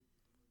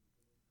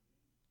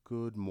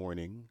Good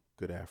morning,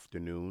 good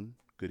afternoon,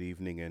 good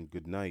evening, and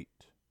good night.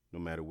 No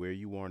matter where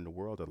you are in the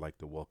world, I'd like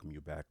to welcome you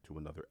back to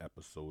another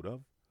episode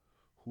of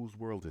Whose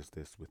World Is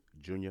This with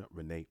Junior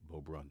Renee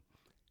Beaubrun.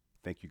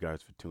 Thank you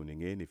guys for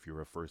tuning in. If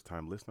you're a first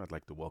time listener, I'd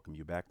like to welcome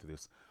you back to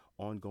this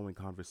ongoing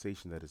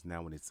conversation that is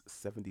now in its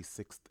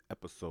 76th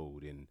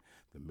episode in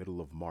the middle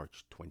of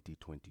March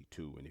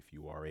 2022. And if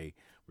you are a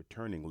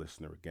returning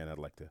listener, again, I'd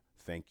like to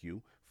thank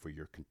you for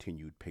your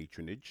continued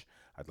patronage.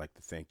 I'd like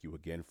to thank you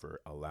again for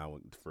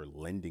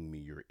lending me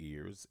your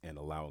ears and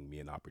allowing me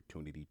an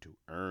opportunity to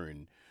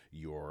earn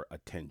your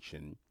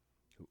attention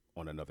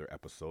on another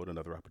episode,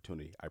 another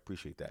opportunity. I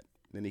appreciate that.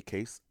 In any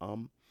case,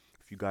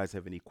 if you guys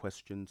have any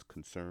questions,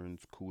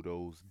 concerns,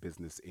 kudos,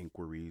 business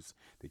inquiries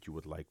that you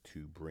would like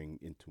to bring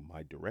into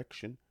my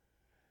direction,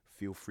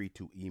 feel free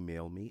to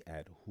email me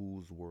at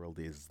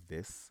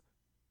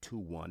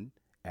whoseworldisthis21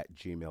 at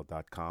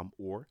gmail.com,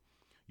 or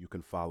you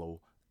can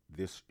follow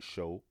this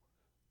show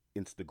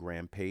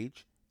Instagram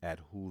page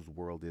at whose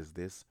world is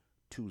this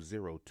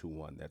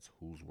 2021. That's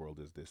whose world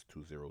is this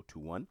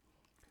 2021.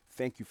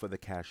 Thank you for the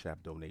Cash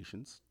App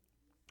donations,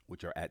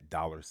 which are at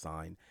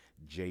 $JUNBEAU.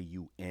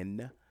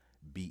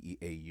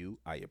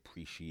 I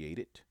appreciate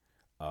it.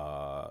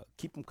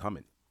 Keep them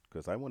coming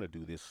because I want to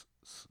do this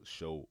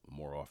show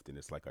more often.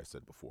 It's like I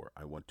said before,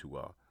 I want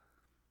to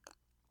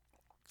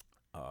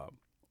uh,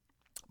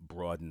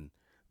 broaden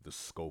the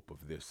scope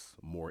of this,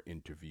 more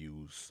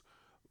interviews,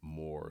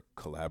 more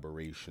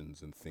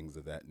collaborations, and things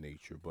of that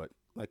nature. But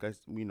as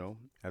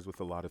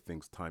with a lot of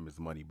things, time is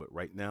money. But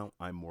right now,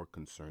 I'm more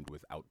concerned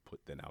with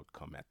output than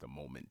outcome at the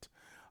moment.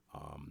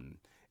 Um,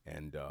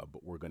 and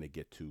But we're gonna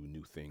get to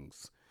new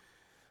things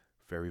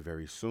very,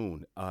 very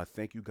soon.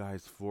 Thank you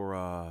guys for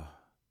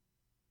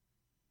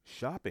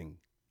shopping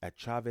at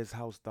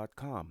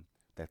ChavezHouse.com.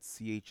 That's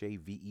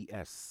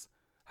CHAVES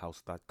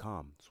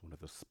house.com. It's one of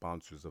the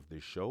sponsors of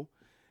this show.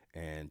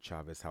 And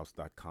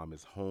ChavezHouse.com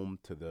is home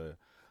to the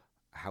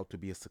How to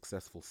Be a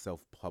Successful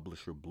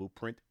Self-Publisher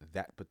Blueprint.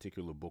 That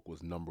particular book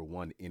was number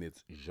one in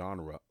its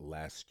genre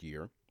last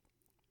year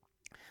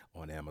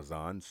on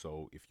Amazon.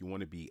 So if you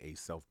want to be a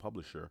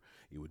self-publisher,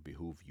 it would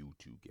behoove you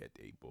to get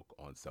a book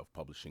on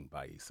self-publishing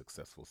by a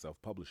successful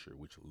self-publisher,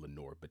 which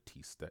Lenore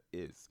Batista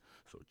is.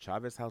 So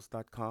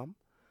ChavezHouse.com,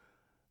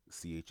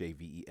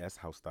 CHAVES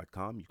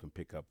house.com. You can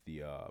pick up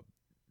the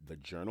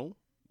journal.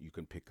 You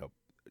can pick up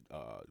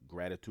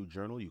gratitude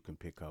journal. You can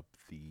pick up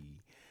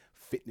the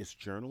fitness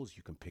journals.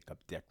 You can pick up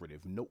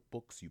decorative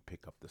notebooks. You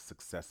pick up the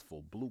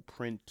successful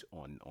blueprint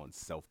on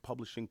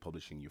self-publishing,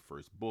 publishing your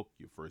first book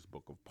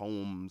of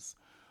poems,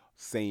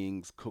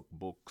 sayings,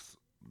 cookbooks,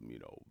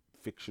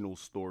 fictional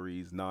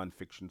stories,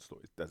 non-fiction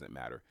stories, doesn't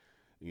matter.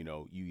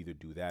 You either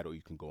do that or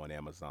you can go on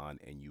Amazon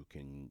and you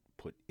can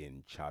put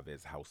in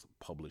Chavez House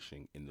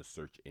Publishing in the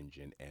search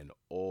engine, and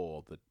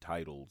all the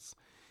titles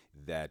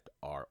that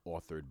are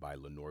authored by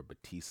Lenore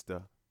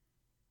Batista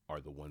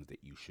are the ones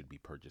that you should be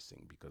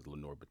purchasing, because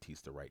Lenore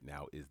Batista right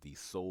now is the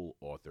sole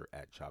author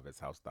at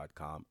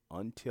ChavezHouse.com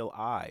until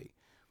I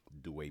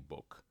do a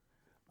book,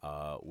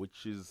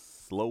 which is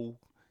slow.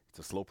 It's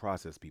a slow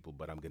process, people,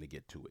 but I'm going to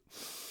get to it.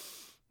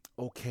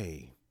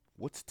 Okay,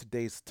 what's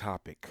today's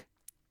topic?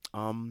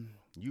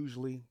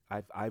 Usually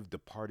I've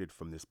departed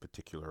from this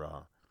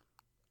particular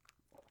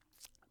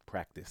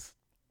practice.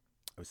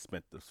 I've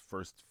spent the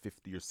first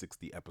 50 or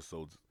 60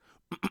 episodes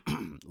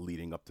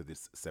leading up to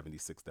this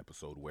 76th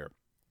episode where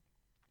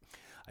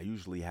I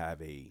usually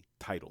have a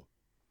title,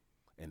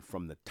 and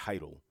from the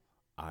title,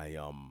 I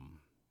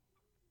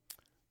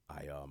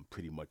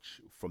pretty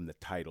much from the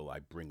title I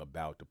bring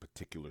about a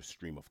particular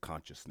stream of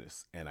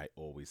consciousness, and I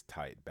always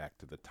tie it back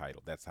to the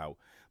title. That's how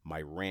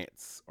my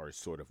rants are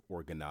sort of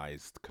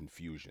organized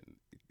confusion.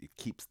 It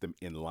keeps them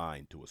in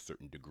line to a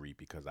certain degree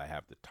because I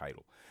have the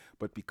title.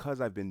 But because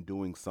I've been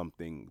doing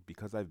something,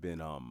 because I've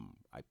been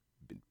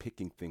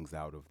picking things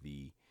out of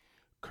the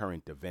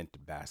current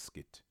event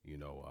basket,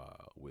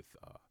 with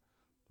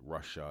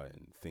Russia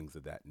and things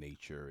of that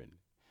nature, and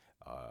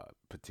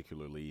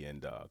particularly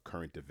and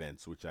current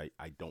events, which I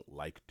don't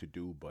like to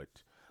do,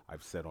 but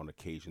I've said on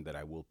occasion that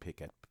I will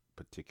pick at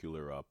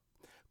particular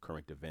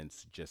current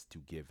events just to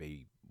give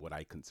a what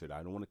I consider,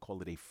 I don't want to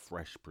call it a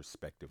fresh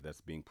perspective,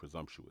 that's being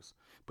presumptuous,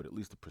 but at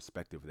least a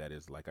perspective that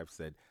is, like I've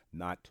said,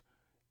 not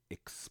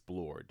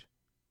explored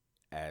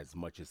as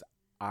much as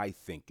I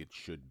think it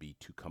should be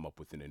to come up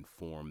with an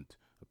informed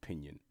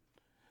opinion.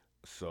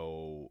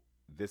 So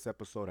this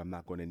episode, I'm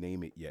not going to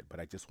name it yet, but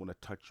I just want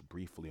to touch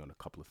briefly on a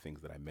couple of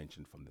things that I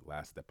mentioned from the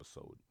last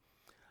episode.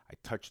 I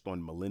touched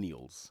on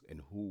millennials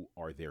and who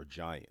are their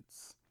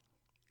giants.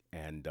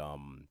 And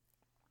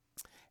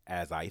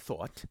as I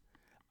thought,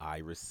 I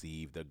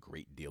received a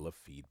great deal of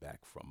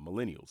feedback from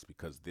millennials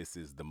because this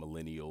is the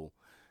millennial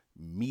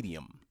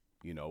medium,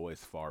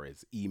 as far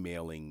as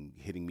emailing,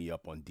 hitting me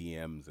up on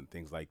DMs and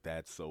things like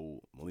that.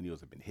 So millennials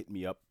have been hitting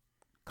me up,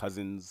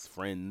 cousins,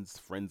 friends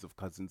of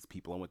cousins,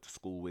 people I went to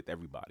school with,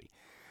 everybody.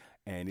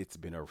 And it's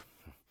been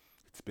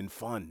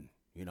fun.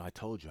 I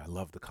told you I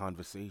love the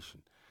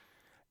conversation.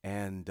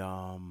 And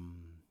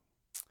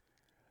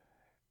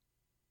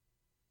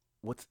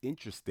what's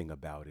interesting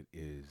about it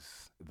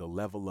is the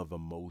level of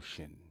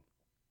emotion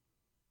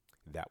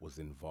that was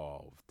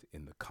involved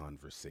in the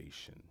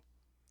conversation.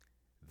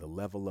 The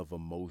level of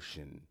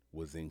emotion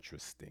was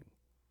interesting.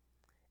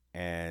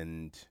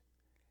 And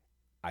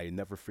I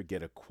never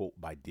forget a quote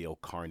by Dale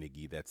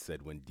Carnegie that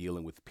said, when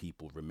dealing with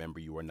people, remember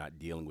you are not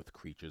dealing with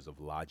creatures of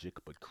logic,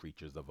 but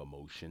creatures of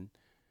emotion,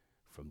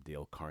 from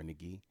Dale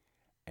Carnegie.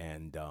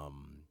 And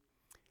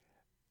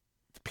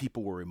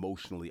people were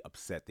emotionally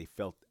upset. They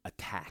felt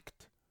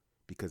attacked,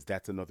 because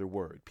that's another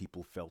word.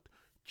 People felt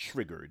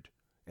triggered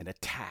and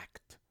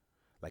attacked.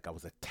 Like I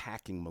was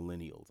attacking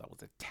millennials. I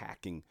was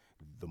attacking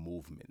the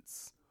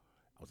movements.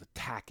 I was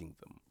attacking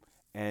them.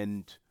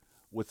 And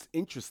what's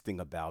interesting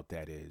about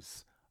that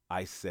is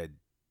I said,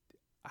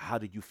 how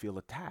did you feel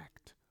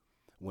attacked?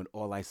 When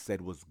all I said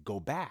was, go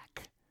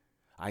back.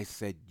 I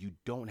said, you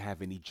don't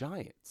have any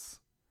giants.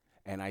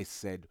 And I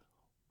said,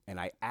 and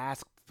I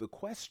asked the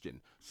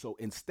question. So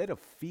instead of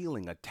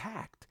feeling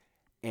attacked,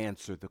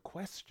 answer the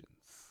questions.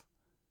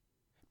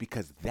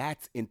 Because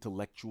that's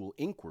intellectual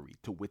inquiry.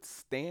 To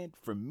withstand,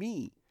 for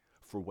me,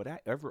 for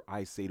whatever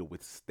I say to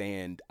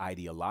withstand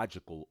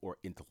ideological or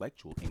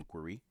intellectual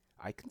inquiry,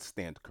 I can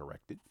stand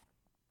corrected.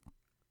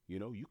 You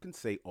know, you can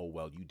say, oh,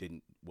 well, you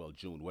didn't, well,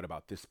 June, what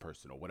about this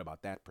person or what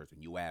about that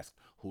person? You asked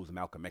who's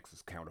Malcolm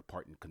X's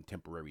counterpart in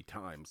contemporary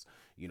times,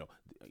 blah,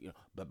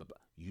 blah,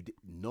 blah.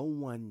 No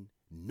one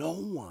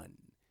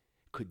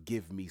could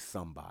give me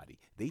somebody.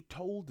 They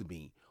told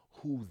me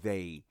who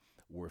they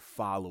were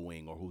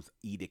following or whose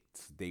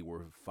edicts they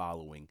were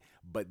following,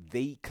 but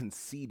they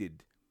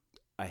conceded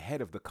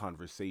ahead of the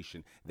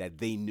conversation that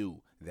they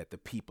knew that the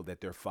people that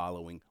they're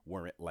following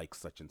weren't like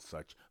such and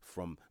such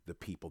from the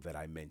people that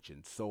I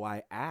mentioned. So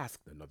I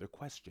asked another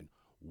question.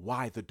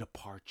 Why the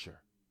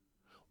departure?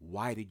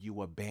 Why did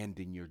you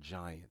abandon your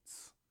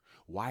giants?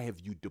 Why have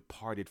you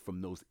departed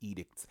from those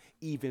edicts,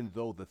 even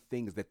though the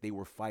things that they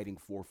were fighting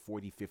for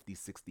 40, 50,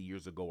 60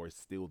 years ago are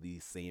still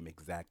these same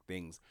exact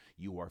things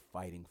you are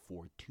fighting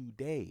for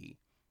today?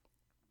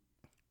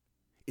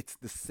 It's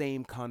the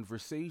same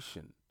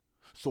conversation.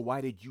 So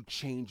why did you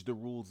change the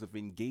rules of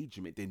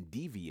engagement and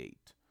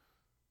deviate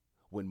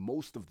when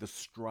most of the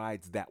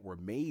strides that were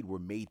made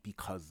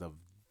because of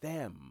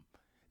them,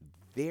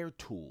 their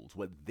tools,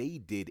 what they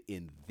did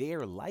in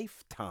their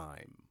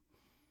lifetime?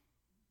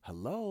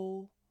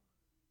 Hello?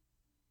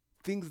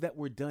 Things that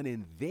were done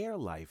in their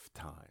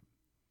lifetime.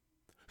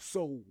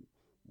 So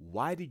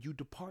why did you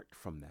depart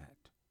from that?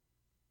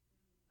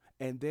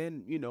 And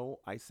then,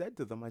 I said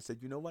to them, I said,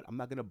 you know what? I'm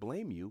not going to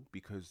blame you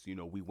because,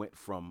 we went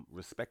from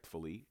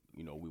respectfully,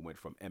 we went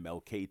from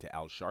MLK to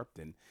Al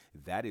Sharpton.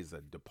 That is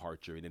a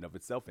departure in and of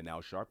itself. And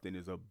Al Sharpton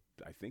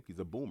I think he's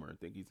a boomer. I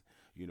think he's,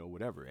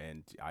 whatever.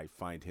 And I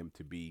find him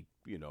to be,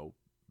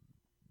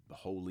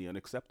 wholly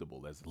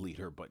unacceptable as a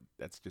leader, but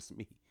that's just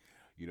me.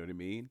 You know what I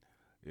mean?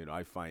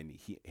 I find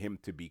him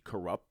to be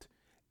corrupt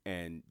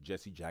and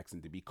Jesse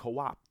Jackson to be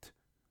co-opted.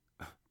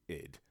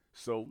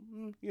 So,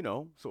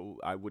 so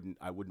I wouldn't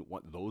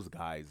want those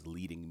guys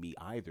leading me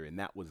either. And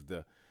that was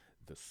the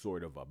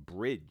sort of a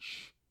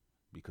bridge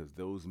because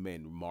those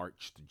men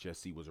marched.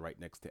 Jesse was right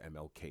next to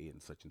MLK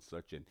and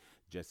such. And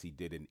Jesse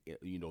did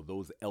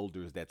those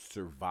elders that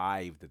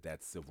survived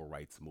that civil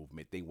rights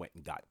movement, they went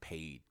and got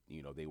paid.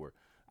 They were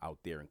out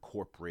there in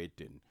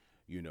corporate and,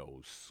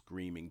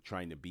 screaming,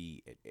 trying to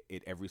be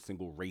at every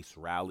single race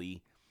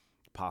rally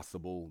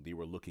possible. They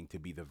were looking to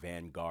be the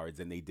vanguards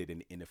and they did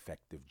an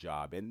ineffective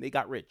job and they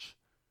got rich.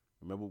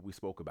 Remember what we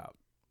spoke about?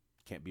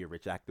 Can't be a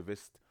rich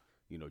activist.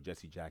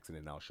 Jesse Jackson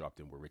and Al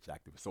Sharpton were rich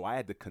activists. So I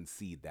had to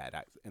concede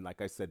that. And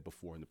like I said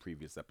before in the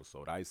previous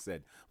episode, I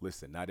said,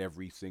 listen, not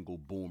every single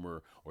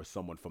boomer or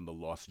someone from the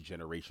lost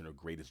generation or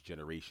greatest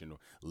generation or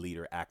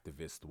leader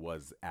activist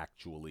was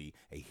actually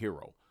a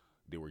hero.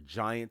 There were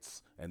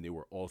giants and there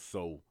were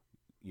also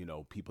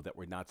people that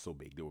were not so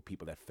big. There were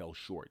people that fell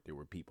short. There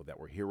were people that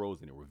were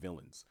heroes and there were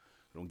villains.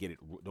 Don't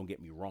get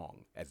me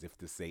wrong. As if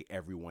to say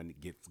everyone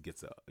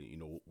gets a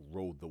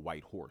rode the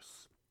white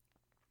horse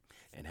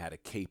and had a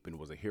cape and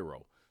was a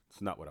hero.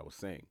 It's not what I was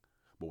saying.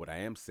 But what I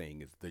am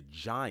saying is the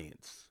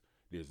giants.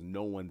 There's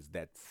no one's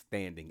that's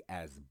standing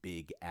as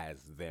big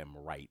as them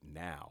right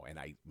now. And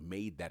I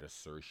made that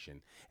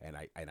assertion and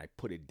I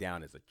put it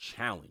down as a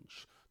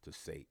challenge to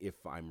say,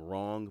 if I'm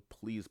wrong,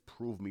 please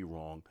prove me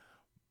wrong.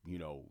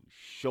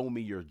 Show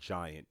me your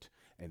giant,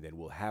 and then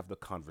we'll have the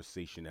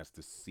conversation as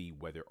to see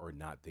whether or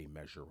not they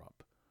measure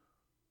up.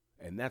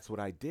 And that's what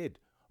I did.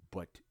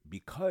 But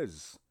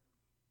because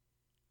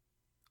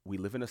we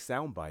live in a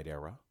soundbite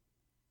era,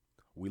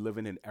 we live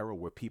in an era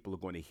where people are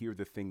going to hear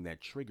the thing that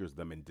triggers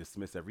them and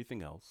dismiss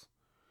everything else.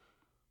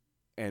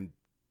 And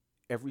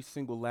every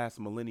single last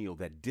millennial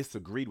that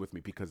disagreed with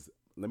me, because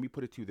let me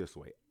put it to you this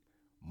way,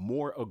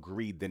 more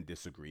agreed than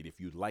disagreed.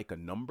 If you'd like a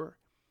number,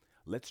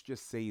 let's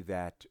just say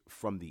that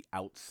from the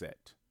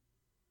outset,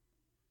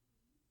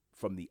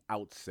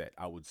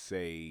 I would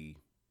say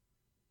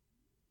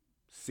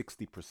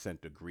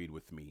 60% agreed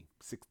with me.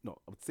 I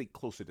would say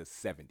closer to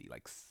 70,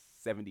 like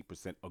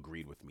 70%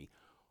 agreed with me.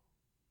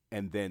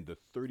 And then the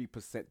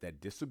 30%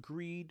 that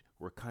disagreed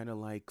were kind of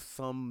like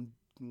some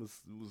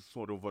was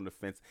sort of on the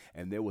fence.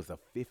 And there was a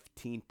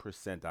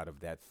 15% out of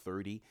that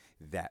 30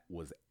 that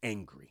was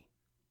angry.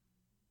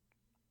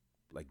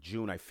 Like,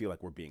 June, I feel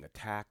like we're being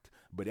attacked,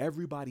 but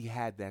everybody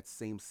had that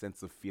same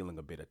sense of feeling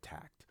a bit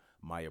attacked.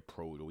 My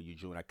approach, or you,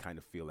 June, I kind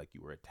of feel like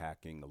you were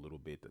attacking a little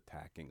bit,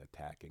 attacking.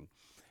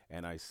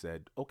 And I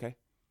said, okay,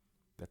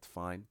 that's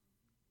fine.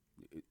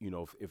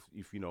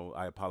 If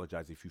I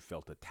apologize if you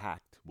felt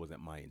attacked.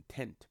 Wasn't my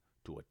intent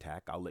to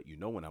attack. I'll let you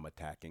know when I'm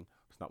attacking.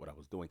 It's not what I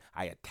was doing.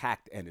 I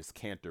attacked Ennis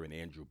Cantor and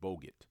Andrew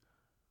Bogut.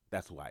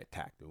 That's who I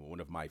attacked. One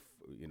of my,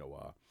 you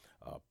know,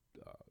 uh, uh,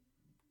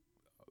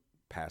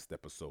 past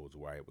episodes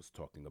where I was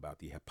talking about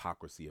the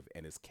hypocrisy of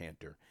Ennis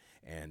Cantor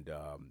and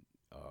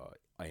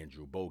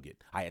Andrew Bogut.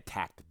 I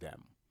attacked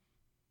them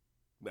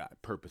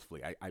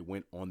purposefully. I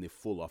went on the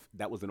full off.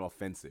 That was an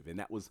offensive, and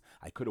that was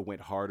I could have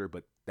went harder,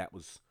 but that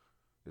was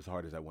as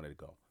hard as I wanted to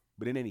go.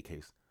 But in any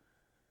case,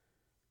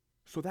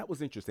 so that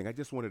was interesting. I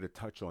just wanted to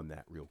touch on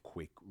that real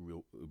quick,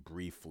 real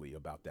briefly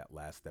about that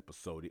last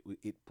episode.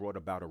 It brought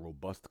about a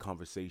robust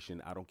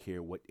conversation. I don't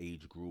care what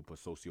age group or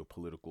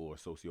socio-political or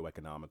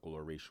socio-economical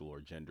or racial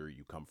or gender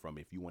you come from.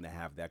 If you want to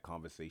have that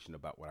conversation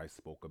about what I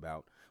spoke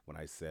about when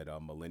I said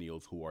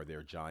millennials, who are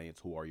their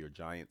giants, who are your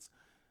giants,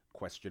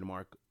 question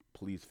mark,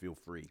 please feel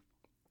free,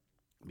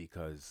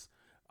 because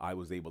I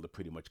was able to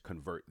pretty much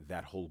convert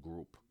that whole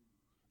group,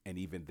 and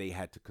even they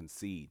had to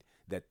concede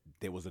that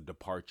there was a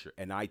departure.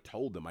 And I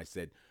told them, I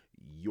said,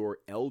 your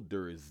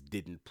elders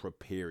didn't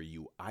prepare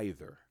you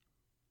either.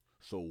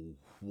 So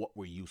what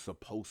were you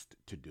supposed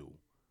to do?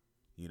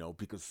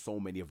 Because so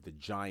many of the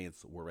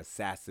giants were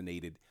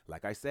assassinated.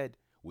 Like I said,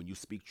 when you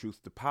speak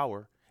truth to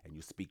power and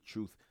you speak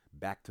truth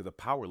back to the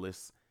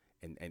powerless,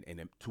 and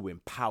to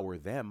empower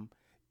them,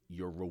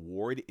 your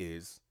reward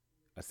is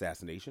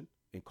assassination,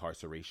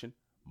 incarceration,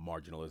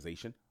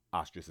 marginalization,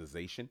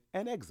 ostracization,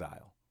 and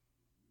exile.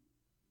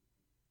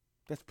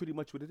 That's pretty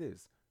much what it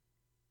is.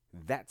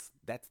 That's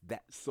that.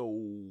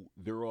 So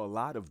there are a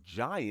lot of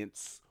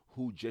giants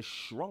who just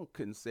shrunk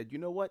and said, you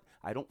know what?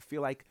 I don't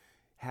feel like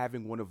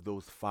having one of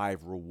those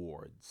five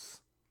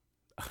rewards.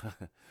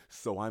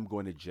 So I'm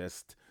going to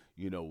just,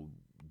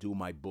 do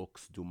my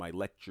books, do my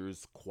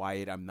lectures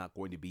quiet. I'm not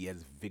going to be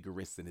as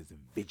vigorous and as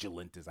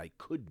vigilant as I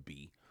could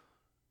be.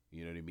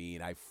 You know what I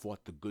mean? I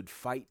fought the good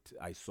fight.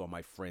 I saw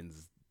my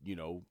friends,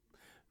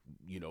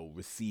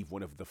 receive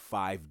one of the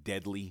five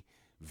deadly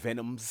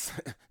venoms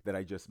that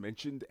I just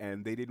mentioned,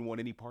 and they didn't want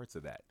any parts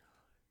of that.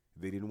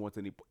 They didn't want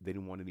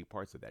any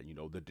parts of that.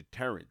 The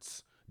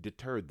deterrence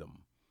deterred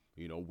them.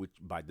 Which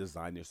by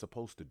design they're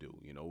supposed to do.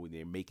 When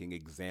they're making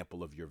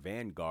example of your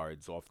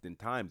vanguards,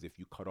 oftentimes if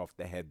you cut off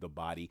the head, the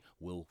body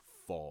will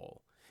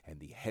fall. And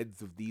the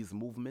heads of these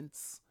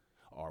movements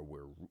are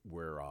where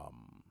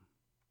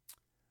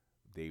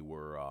they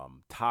were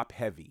top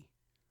heavy,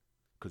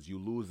 because you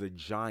lose a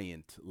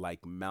giant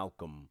like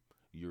Malcolm,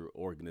 your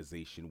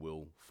organization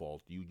will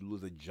fall. You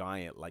lose a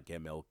giant like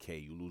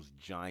MLK, you lose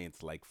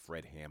giants like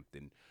Fred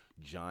Hampton,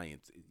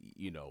 giants.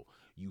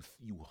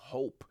 You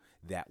hope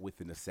that with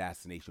an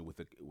assassination, with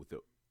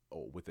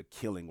a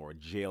killing or a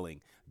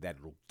jailing, that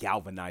it'll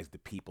galvanize the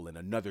people and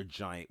another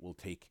giant will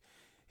take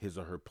his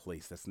or her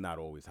place. That's not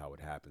always how it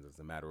happens. As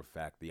a matter of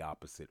fact, the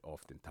opposite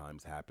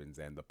oftentimes happens,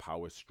 and the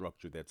power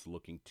structure that's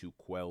looking to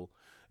quell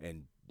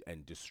and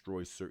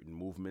destroy certain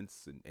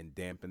movements and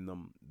dampen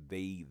them,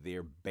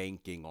 they're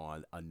banking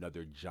on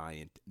another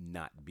giant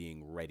not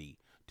being ready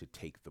to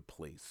take the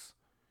place,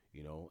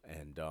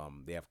 and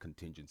they have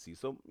contingency.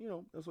 So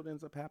that's what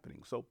ends up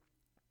happening. So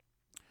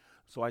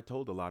I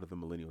told a lot of the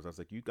millennials, I was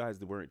like, you guys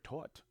weren't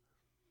taught.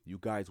 You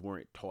guys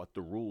weren't taught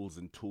the rules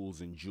and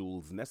tools and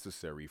jewels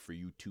necessary for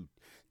you to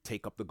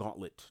take up the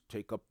gauntlet,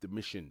 take up the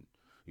mission,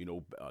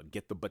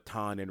 get the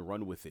baton and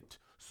run with it.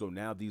 So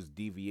now these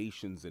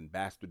deviations and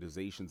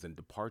bastardizations and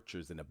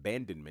departures and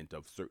abandonment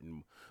of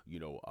certain,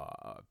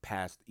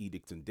 past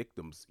edicts and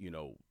dictums,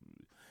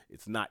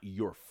 it's not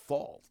your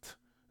fault.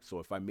 So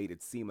if I made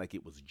it seem like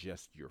it was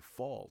just your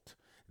fault,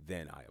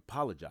 then I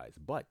apologize.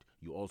 But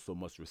you also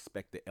must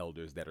respect the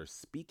elders that are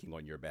speaking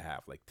on your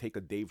behalf. Like, take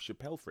a Dave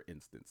Chappelle, for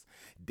instance.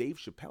 Dave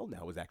Chappelle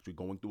now is actually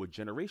going through a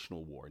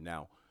generational war.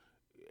 Now,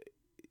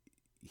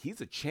 he's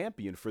a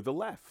champion for the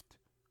left.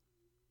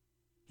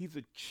 He's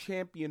a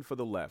champion for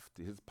the left.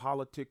 His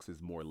politics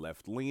is more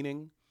left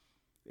leaning.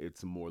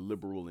 It's more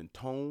liberal in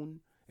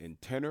tone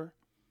and tenor.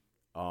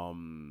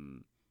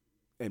 And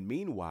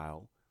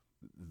meanwhile,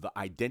 the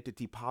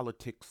identity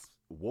politics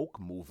woke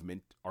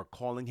movement are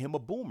calling him a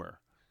boomer,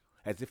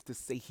 as if to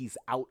say he's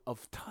out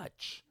of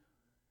touch,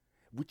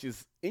 which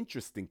is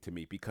interesting to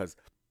me, because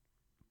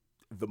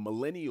the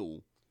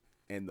millennial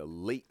and the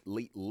late,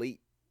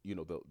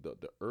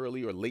 the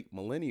early or late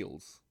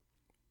millennials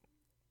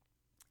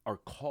are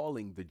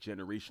calling the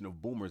generation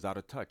of boomers out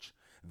of touch.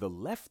 The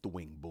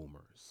left-wing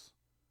boomers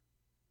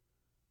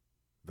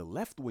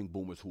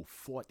who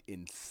fought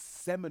in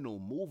seminal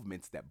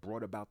movements that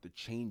brought about the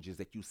changes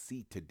that you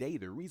see today.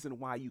 The reason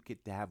why you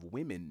get to have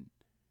women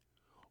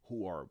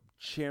who are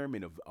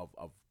chairmen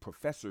of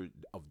professor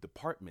of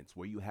departments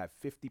where you have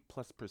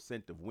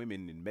 50+% of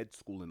women in med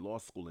school and law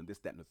school and this,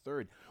 that, and the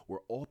third,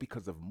 were all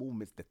because of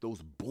movements that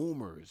those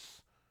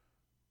boomers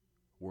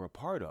were a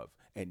part of.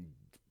 And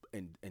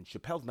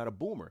Chappelle's not a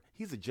boomer.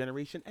 He's a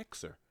Generation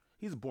Xer.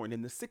 He's born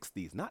in the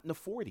 60s, not in the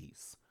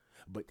 40s.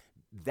 But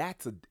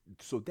that's a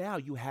so now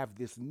you have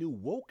this new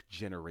woke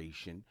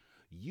generation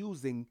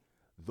using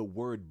the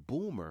word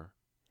boomer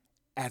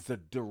as a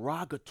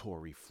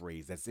derogatory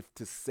phrase, as if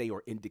to say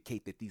or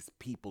indicate that these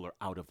people are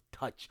out of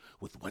touch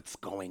with what's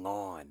going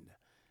on.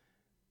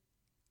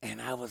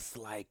 And I was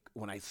like,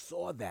 when I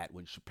saw that,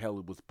 when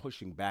Chappelle was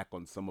pushing back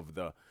on some of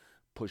the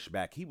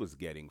pushback he was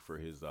getting for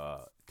his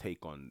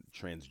take on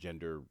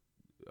transgender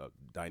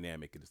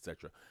dynamic and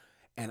etc.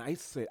 And I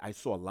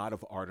saw a lot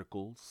of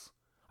articles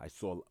I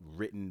saw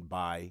written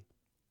by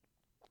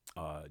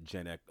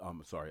Gen X,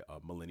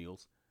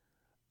 millennials,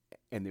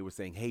 and they were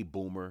saying, "Hey,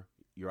 Boomer,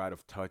 you're out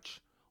of touch.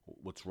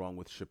 What's wrong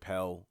with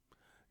Chappelle?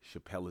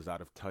 Chappelle is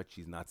out of touch.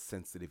 He's not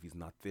sensitive. He's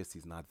not this.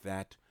 He's not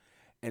that."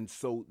 And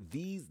so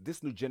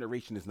this new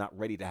generation is not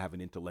ready to have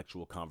an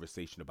intellectual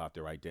conversation about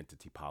their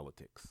identity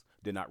politics.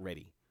 They're not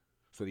ready.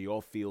 So they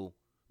all feel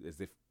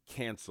as if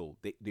canceled.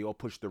 They all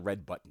push the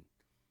red button.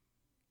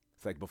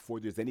 It's like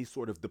before there's any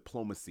sort of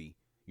diplomacy,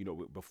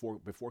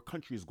 before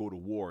countries go to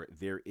war,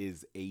 there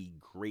is a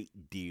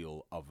great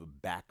deal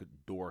of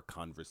backdoor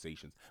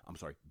conversations. I'm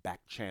sorry,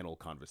 back channel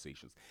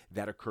conversations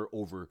that occur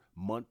over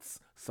months,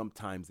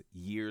 sometimes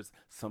years,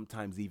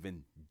 sometimes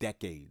even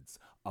decades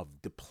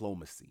of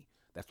diplomacy.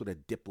 That's what a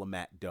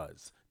diplomat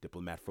does.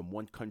 Diplomat from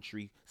one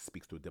country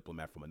speaks to a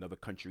diplomat from another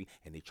country,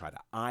 and they try to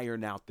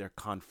iron out their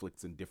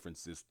conflicts and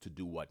differences to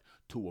do what?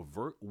 To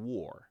avert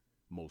war,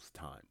 most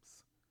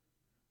times.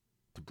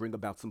 To bring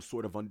about some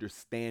sort of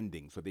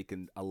understanding so they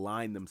can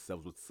align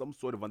themselves with some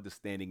sort of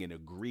understanding and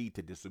agree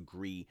to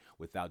disagree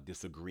without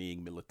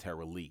disagreeing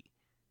militarily.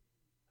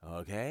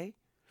 Okay?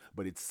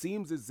 But it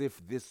seems as if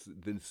this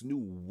new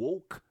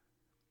woke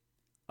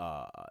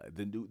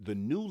the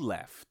new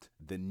left,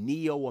 the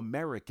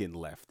neo-American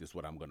left is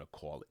what I'm going to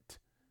call it,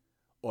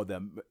 or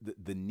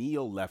the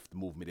neo-left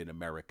movement in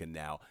America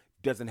now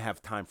doesn't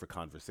have time for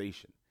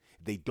conversation.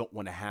 They don't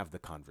want to have the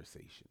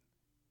conversation.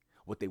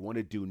 What they want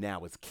to do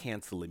now is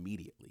cancel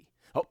immediately.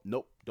 Oh,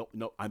 nope,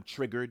 no, I'm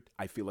triggered.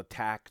 I feel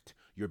attacked.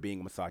 You're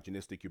being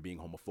misogynistic. You're being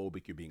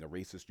homophobic. You're being a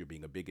racist. You're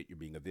being a bigot. You're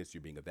being a this.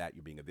 You're being a that.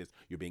 You're being a this.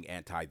 You're being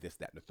anti this,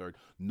 that, and the third.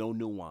 No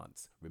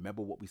nuance.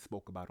 Remember what we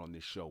spoke about on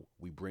this show.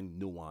 We bring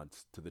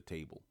nuance to the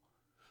table.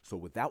 So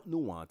without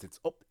nuance,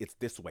 it's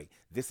this way.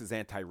 This is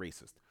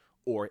anti-racist.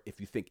 Or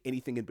if you think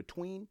anything in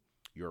between,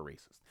 you're a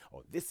racist.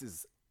 Or this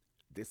is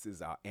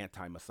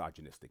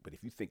anti-misogynistic. But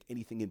if you think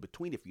anything in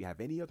between, if you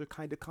have any other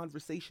kind of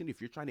conversation,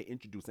 if you're trying to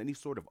introduce any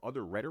sort of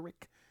other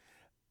rhetoric,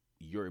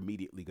 you're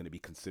immediately going to be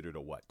considered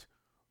a what?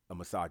 A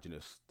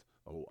misogynist,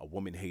 a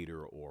woman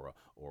hater, or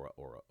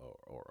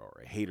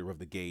a hater of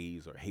the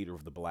gays, or hater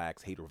of the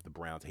blacks, hater of the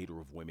browns, hater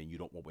of women. You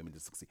don't want women to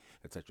succeed,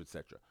 etc.,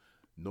 etc.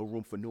 No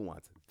room for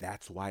nuance.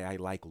 That's why I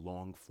like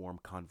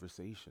long-form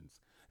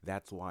conversations.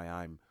 That's why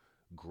I'm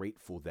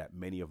grateful that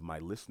many of my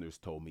listeners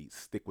told me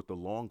stick with the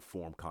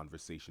long-form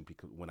conversation,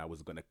 because when I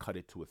was going to cut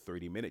it to a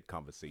 30-minute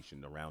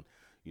conversation around,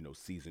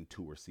 season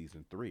 2 or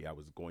season 3, I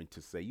was going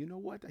to say, you know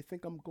what? I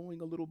think I'm going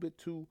a little bit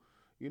too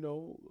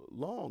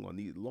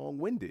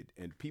long-winded.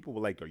 And people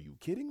were like, are you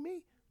kidding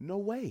me? No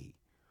way.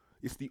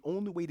 It's the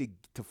only way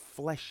to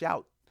flesh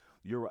out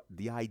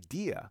the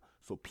idea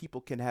so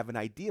people can have an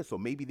idea, so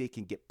maybe they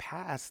can get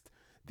past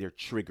their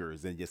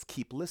triggers and just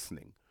keep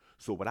listening.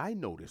 So what I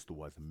noticed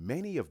was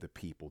many of the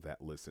people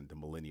that listened, the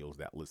millennials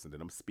that listened,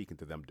 and I'm speaking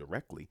to them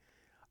directly,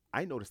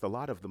 I noticed a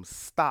lot of them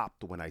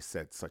stopped when I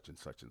said such and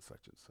such and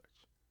such and such.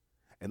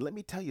 And let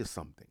me tell you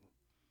something.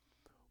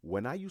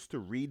 When I used to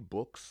read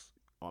books,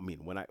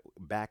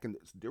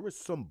 there were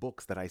some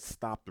books that I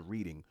stopped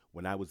reading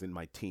when I was in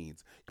my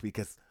teens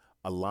because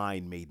a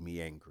line made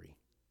me angry.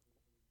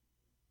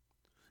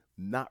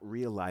 Not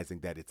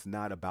realizing that it's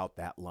not about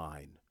that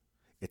line.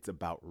 It's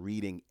about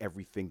reading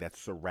everything that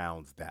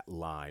surrounds that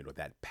line or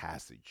that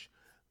passage.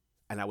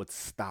 And I would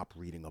stop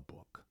reading a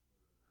book.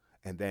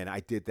 And then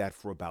I did that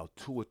for about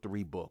 2 or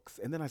 3 books.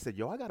 And then I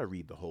said, I got to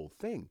read the whole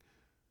thing.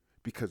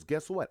 Because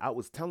guess what? I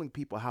was telling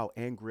people how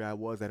angry I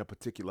was at a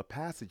particular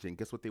passage. And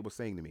guess what they were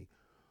saying to me?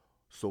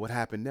 So what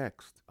happened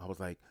next? I was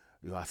like,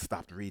 I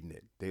stopped reading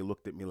it. They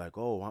looked at me like,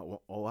 all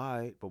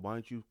right, but why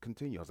don't you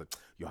continue? I was like,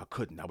 I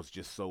couldn't. I was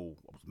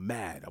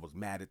mad. I was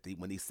mad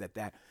when they said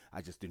that.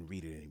 I just didn't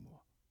read it anymore.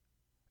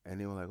 And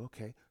they were like,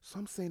 okay. So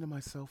I'm saying to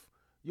myself,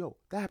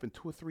 that happened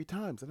 2 or 3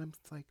 times. And I'm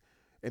like,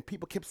 and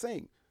people kept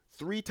saying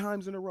 3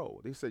 times in a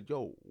row. They said,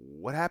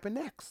 what happened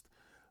next?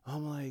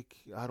 I'm like,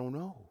 I don't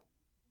know.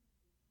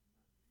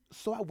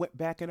 So I went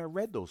back and I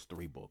read those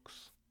 3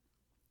 books.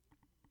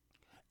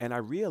 And I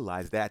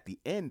realized that at the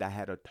end, I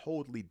had a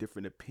totally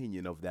different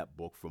opinion of that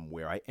book from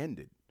where I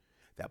ended.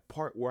 That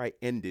part where I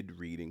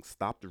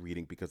stopped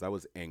reading because I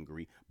was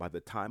angry. By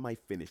the time I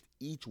finished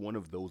each one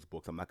of those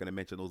books, I'm not going to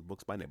mention those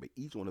books by name, but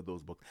each one of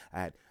those books,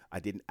 I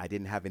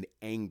didn't have an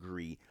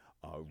angry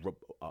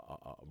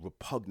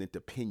repugnant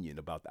opinion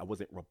about. I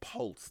wasn't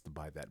repulsed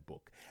by that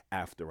book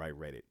after I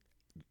read it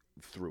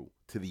through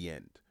to the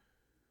end.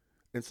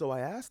 And so I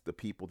asked the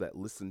people that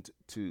listened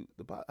to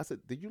the Bible. I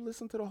said, "Did you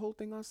listen to the whole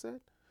thing I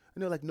said?"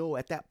 And they're like, "No."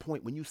 At that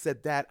point, when you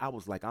said that, I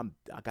was like, I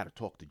got to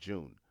talk to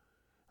June."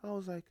 I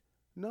was like,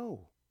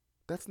 "No,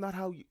 that's not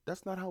how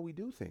we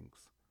do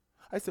things."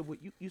 I said, "Well,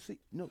 you see,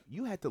 no,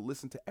 you had to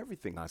listen to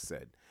everything I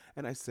said."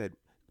 And I said,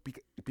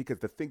 because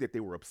the thing that they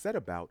were upset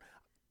about,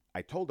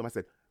 I told them, I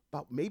said,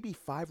 about maybe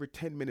 5 or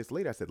 10 minutes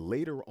later, I said,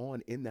 later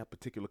on in that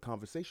particular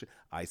conversation,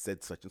 I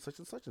said such and such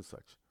and such and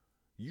such.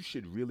 You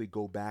should really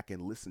go back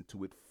and listen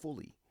to it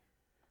fully.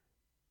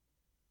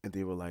 And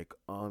they were like,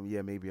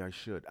 yeah, maybe I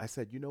should. I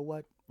said, you know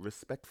what?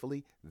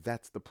 Respectfully,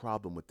 that's the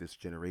problem with this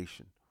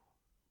generation.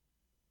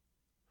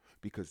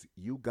 Because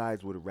you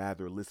guys would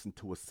rather listen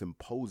to a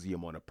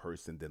symposium on a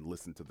person than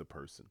listen to the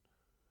person.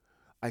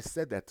 I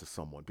said that to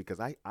someone because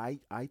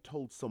I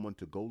told someone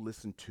to go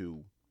listen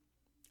to,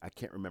 I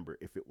can't remember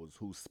if it was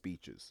whose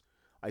speeches.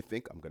 I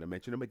think, I'm going to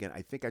mention him again.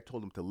 I think I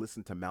told him to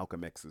listen to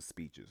Malcolm X's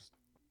speeches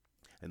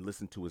and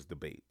listen to his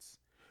debates.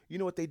 You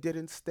know what they did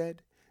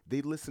instead?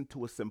 They listened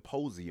to a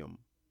symposium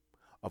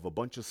of a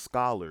bunch of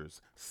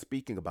scholars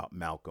speaking about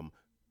Malcolm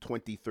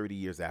 20, 30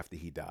 years after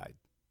he died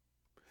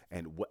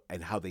and what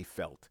and how they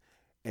felt.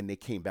 And they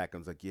came back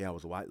and was like, yeah, I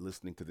was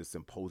listening to this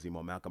symposium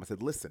on Malcolm. I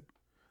said, listen,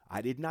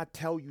 I did not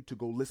tell you to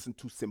go listen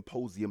to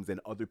symposiums and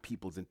other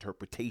people's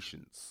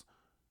interpretations.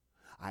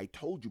 I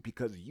told you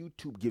because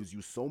YouTube gives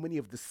you so many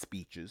of the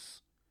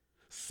speeches,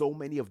 so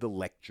many of the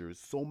lectures,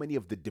 so many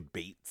of the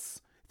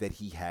debates that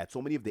he had,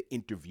 so many of the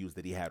interviews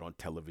that he had on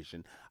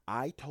television.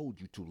 I told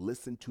you to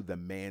listen to the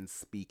man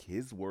speak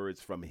his words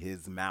from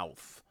his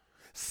mouth.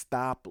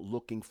 Stop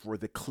looking for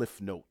the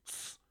cliff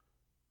notes.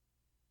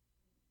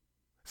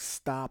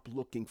 Stop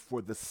looking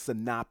for the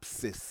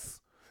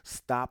synopsis.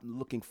 Stop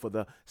looking for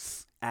the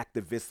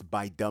activists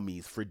by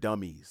dummies for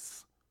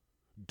dummies.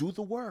 Do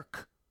the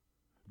work.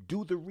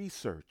 Do the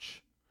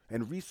research.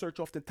 And research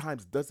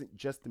oftentimes doesn't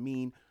just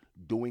mean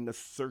doing a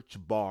search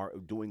bar,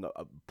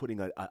 putting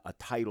a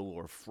title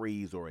or a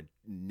phrase or a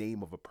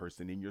name of a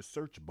person in your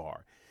search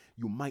bar.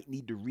 You might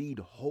need to read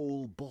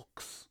whole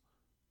books.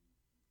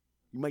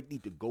 You might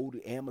need to go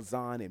to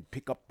Amazon and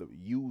pick up the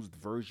used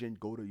version.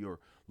 Go to your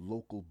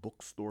local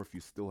bookstore if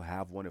you still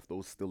have one, if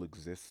those still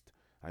exist.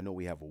 I know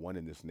we have one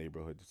in this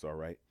neighborhood. It's all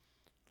right.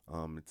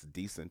 It's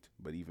decent,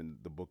 but even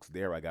the books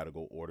there, I got to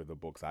go order the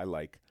books I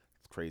like.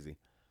 It's crazy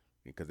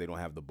because they don't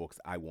have the books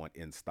I want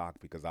in stock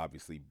because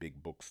obviously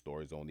big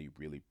bookstores only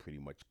really pretty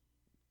much,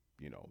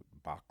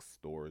 box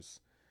stores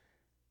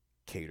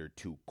cater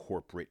to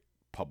corporate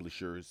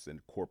publishers,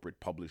 and corporate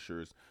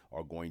publishers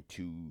are going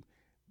to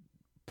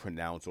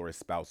pronounce or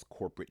espouse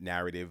corporate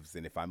narratives.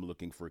 And if I'm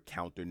looking for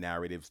counter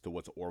narratives to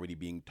what's already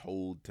being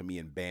told to me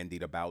and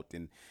bandied about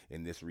in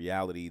this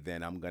reality,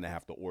 then I'm going to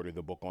have to order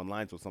the book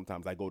online. So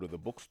sometimes I go to the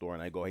bookstore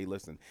and I go, hey,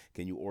 listen,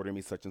 can you order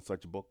me such and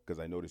such book? Because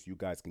I notice you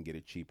guys can get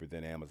it cheaper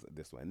than Amazon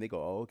this way. And they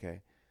go, oh,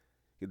 okay.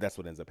 That's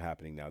what ends up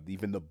happening now.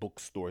 Even the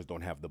bookstores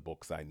don't have the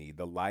books I need.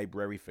 The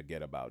library,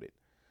 forget about it.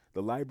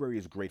 The library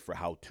is great for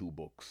how-to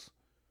books,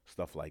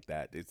 stuff like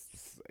that.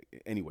 It's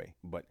anyway,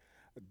 but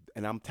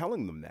and I'm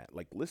telling them that,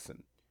 like,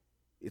 listen,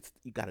 it's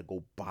you got to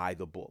go buy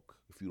the book.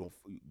 If you don't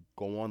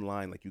go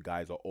online like you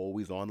guys are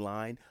always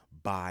online,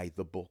 buy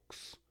the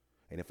books.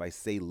 And if I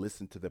say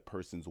listen to the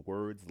person's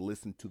words,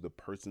 listen to the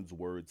person's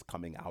words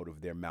coming out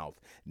of their mouth,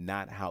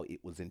 not how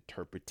it was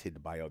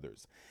interpreted by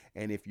others.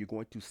 And if you're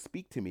going to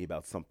speak to me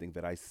about something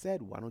that I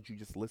said, why don't you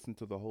just listen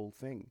to the whole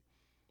thing?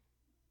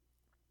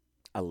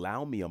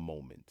 Allow me a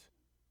moment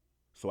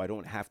so I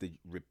don't have to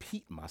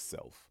repeat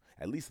myself.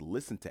 At least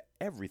listen to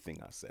everything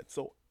I said.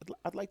 So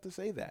I'd like to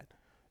say that,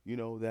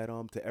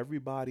 that to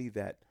everybody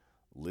that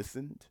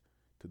listened,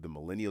 to the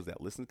millennials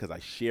that listened, because I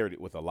shared it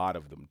with a lot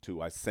of them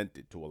too. I sent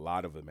it to a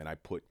lot of them, and I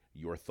put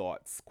your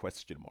thoughts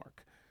question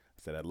mark.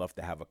 I said I'd love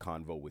to have a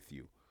convo with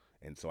you,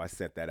 and so I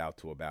sent that out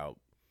to about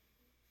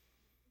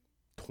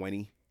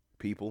 20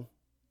 people.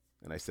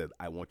 And I said,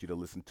 I want you to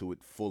listen to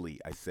it fully.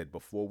 I said,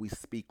 before we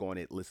speak on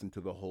it, listen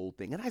to the whole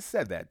thing. And I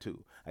said that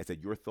too. I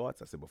said, your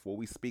thoughts? I said, before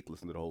we speak,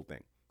 listen to the whole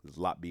thing. There's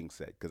a lot being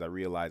said because I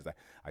realized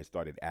I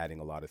started adding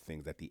a lot of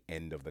things at the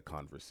end of the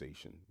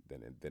conversation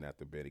than at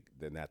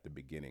the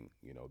beginning.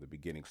 The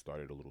beginning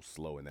started a little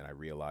slow, and then I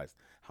realized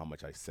how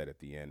much I said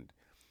at the end.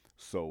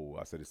 So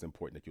I said it's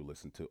important that you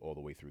listen to all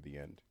the way through the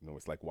end.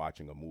 It's like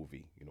watching a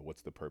movie.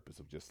 What's the purpose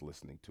of just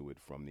listening to it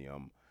from the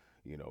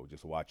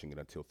just watching it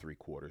until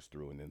 3/4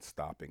 through and then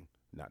stopping,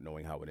 not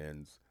knowing how it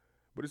ends.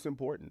 But it's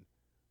important.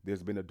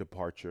 There's been a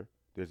departure.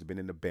 There's been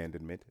an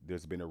abandonment.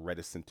 There's been a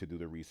reticence to do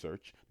the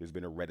research. There's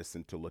been a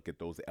reticence to look at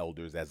those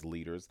elders as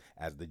leaders,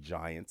 as the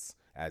giants,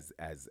 as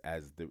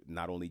the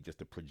not only just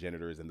the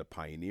progenitors and the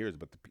pioneers,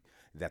 but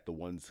that the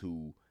ones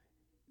who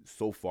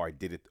so far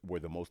did it were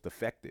the most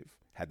effective,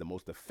 had the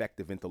most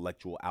effective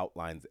intellectual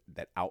outlines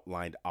that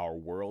outlined our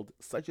world,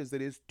 such as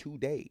it is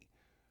today.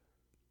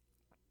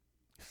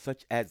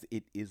 Such as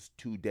it is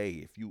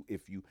today.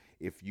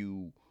 If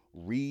you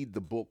Read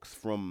the books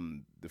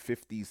from the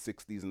 50s,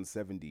 60s, and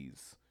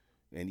 70s,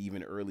 and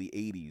even early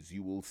 80s.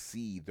 You will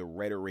see the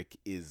rhetoric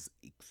is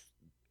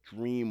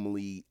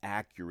extremely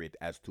accurate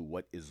as to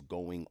what is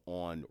going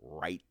on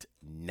right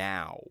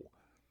now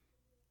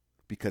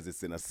because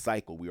it's in a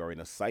cycle. We are in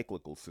a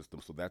cyclical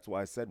system. So that's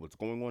why I said what's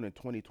going on in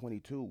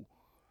 2022,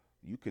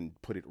 you can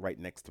put it right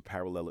next to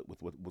parallel it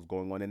with what was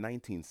going on in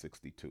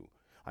 1962.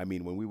 I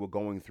mean, when we were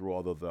going through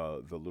all of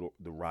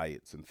the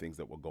riots and things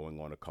that were going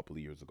on a couple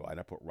of years ago, and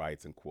I put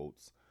riots in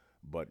quotes,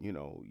 but you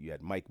know, you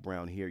had Mike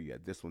Brown here, you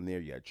had this one there,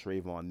 you had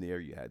Trayvon there,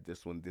 you had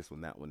this one,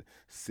 that one.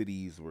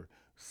 Cities were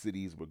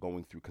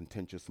going through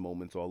contentious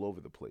moments all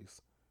over the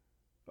place.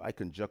 I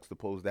can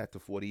juxtapose that to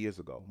 40 years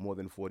ago, more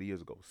than 40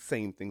 years ago.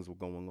 Same things were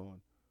going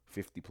on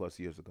 50 plus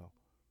years ago.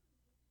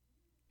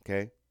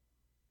 Okay?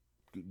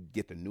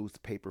 Get the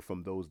newspaper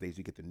from those days.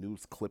 You get the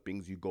news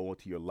clippings. You go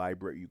into your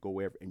library, you go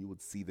wherever, and you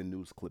would see the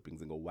news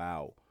clippings and go,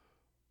 wow.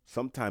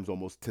 Sometimes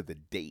almost to the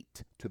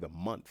date, to the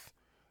month.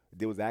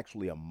 There was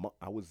actually a month.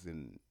 I was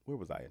in, where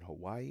was I? In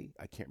Hawaii?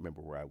 I can't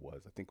remember where I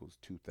was. I think it was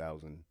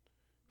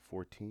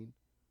 2014.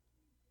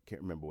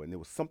 Can't remember when. There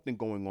was something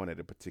going on at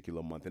a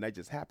particular month. And I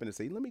just happened to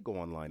say, let me go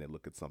online and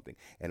look at something.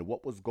 And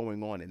what was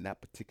going on in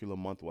that particular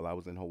month while I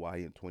was in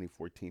Hawaii in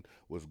 2014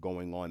 was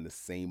going on the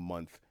same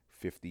month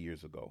 50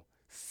 years ago.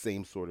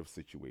 Same sort of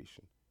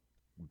situation.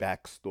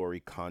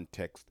 Backstory,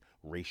 context,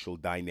 racial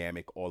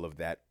dynamic, all of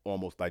that,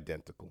 almost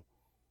identical.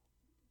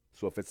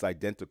 So if it's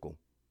identical,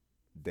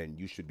 then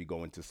you should be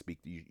going to speak.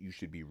 You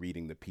should be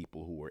reading the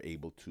people who were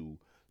able to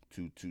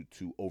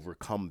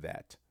overcome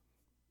that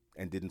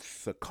and didn't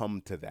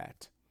succumb to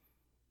that.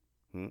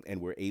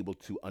 And we're able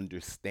to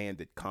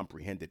understand it,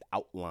 comprehend it,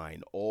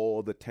 outline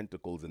all the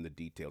tentacles and the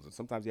details. And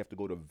sometimes you have to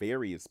go to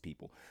various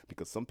people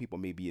because some people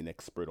may be an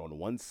expert on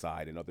one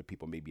side and other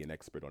people may be an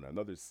expert on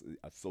another,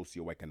 a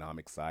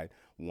socioeconomic side.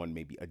 One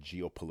may be a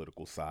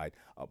geopolitical side.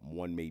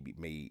 One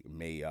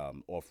may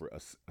offer a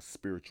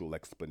spiritual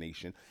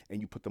explanation, and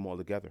you put them all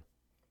together.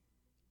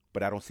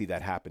 But I don't see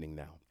that happening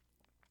now,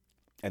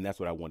 and that's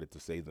what I wanted to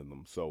say to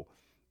them. So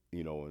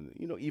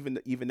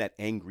even that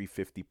angry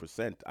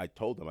 50%, I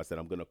told them, I said,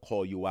 I'm going to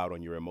call you out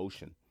on your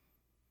emotion.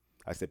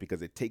 I said,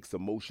 because it takes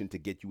emotion to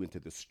get you into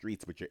the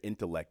streets, but your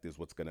intellect is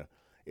what's going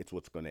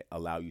to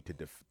allow you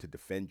to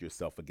defend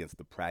yourself against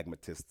the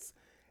pragmatists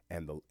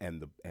and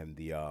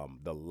the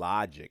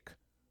logic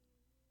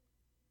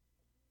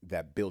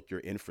that built your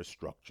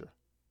infrastructure.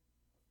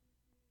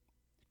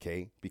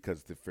 Okay,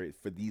 because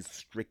for these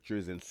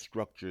strictures and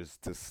structures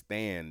to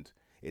stand,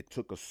 it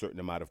took a certain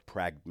amount of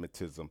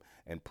pragmatism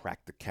and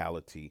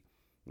practicality,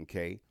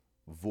 okay,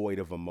 void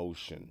of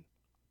emotion.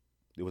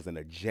 There was an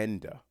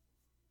agenda,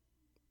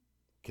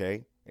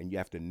 okay, and you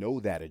have to know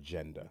that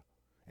agenda.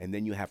 And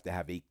then you have to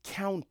have a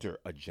counter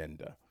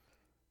agenda.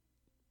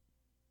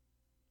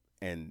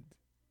 And,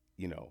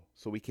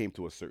 so we came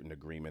to a certain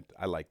agreement.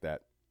 I like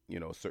that,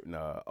 a certain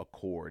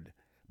accord.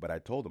 But I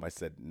told him, I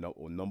said, no,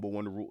 number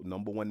one rule,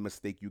 number one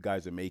mistake you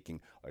guys are making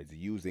is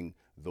using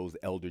those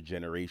elder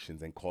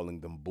generations and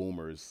calling them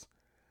boomers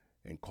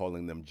and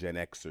calling them Gen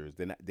Xers.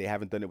 They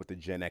haven't done it with the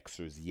Gen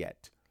Xers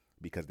yet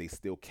because they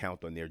still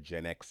count on their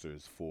Gen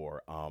Xers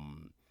for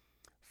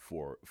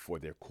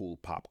their cool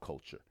pop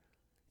culture.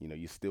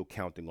 You're still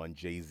counting on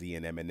Jay-Z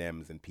and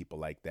Eminems and people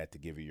like that to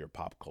give you your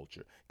pop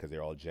culture because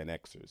they're all Gen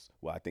Xers.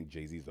 Well, I think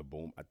Jay-Z's a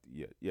boom.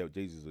 Yeah,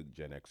 Jay-Z's a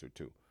Gen Xer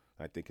too.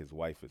 I think his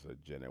wife is a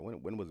Gen X.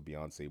 When was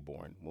Beyonce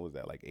born? What was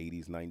that, like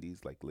 80s,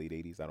 90s, like late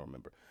 80s? I don't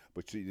remember.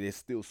 But there's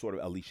still sort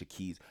of Alicia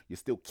Keys. You're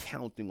still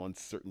counting on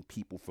certain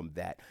people from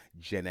that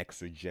Gen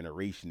Xer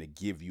generation to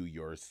give you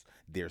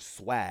their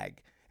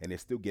swag. And they're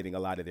still getting a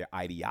lot of their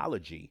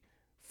ideology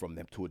from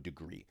them to a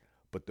degree.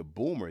 But the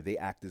boomer, they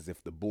act as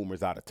if the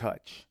boomer's out of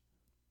touch.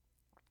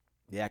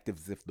 They act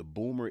as if the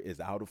boomer is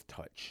out of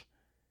touch.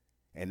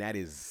 And that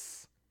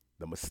is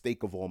the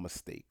mistake of all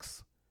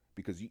mistakes.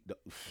 Because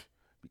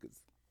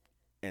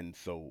and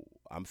so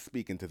I'm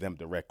speaking to them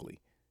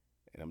directly,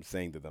 and I'm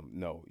saying to them,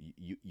 no,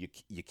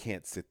 you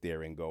can't sit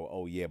there and go,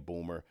 oh yeah,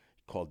 boomer,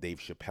 call Dave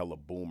Chappelle a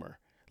boomer,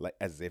 like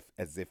as if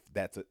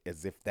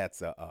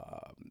that's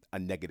a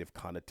negative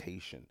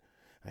connotation.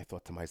 And I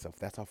thought to myself,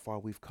 that's how far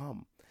we've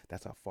come.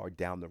 That's how far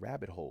down the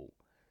rabbit hole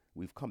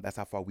we've come. That's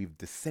how far we've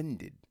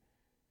descended,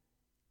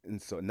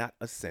 and so not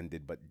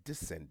ascended, but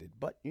descended.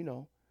 But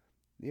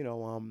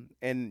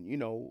and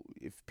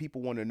if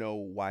people want to know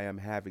why I'm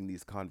having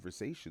these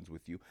conversations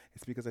with you,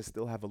 it's because I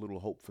still have a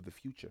little hope for the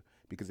future.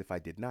 Because if I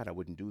did not, I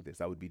wouldn't do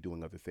this. I would be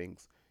doing other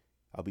things.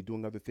 I'll be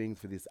doing other things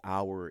for this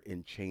hour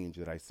and change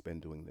that I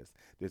spend doing this.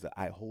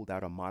 I hold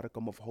out a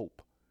modicum of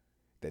hope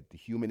that the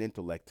human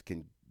intellect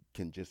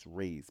can just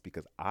raise,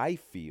 because I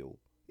feel,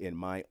 in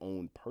my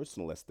own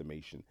personal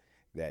estimation,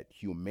 that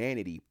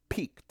humanity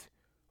peaked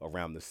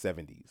around the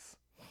 70s,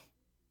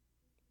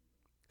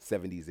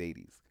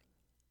 80s.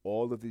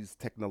 All of these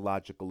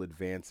technological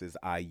advances,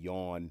 I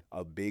yawn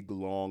a big,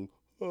 long,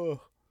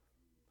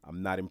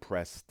 I'm not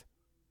impressed.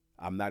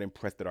 I'm not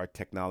impressed that our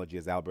technology,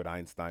 as Albert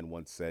Einstein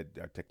once said,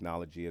 our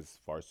technology has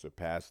far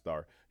surpassed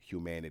our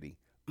humanity.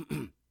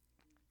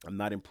 I'm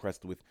not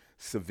impressed with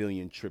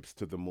civilian trips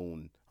to the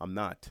moon. I'm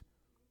not.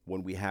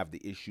 When we have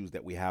the issues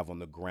that we have on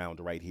the ground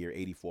right here,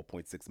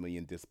 84.6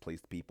 million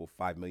displaced people,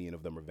 5 million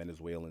of them are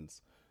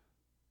Venezuelans,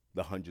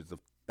 the hundreds of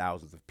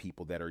thousands of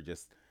people that are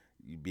just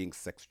being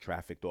sex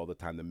trafficked all the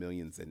time, the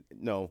millions. And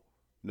no,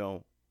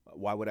 no.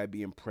 Why would I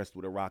be impressed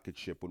with a rocket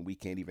ship when we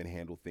can't even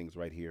handle things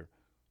right here?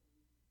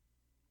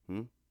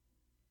 Hmm?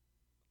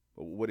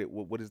 What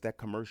is that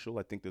commercial?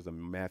 I think there's a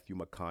Matthew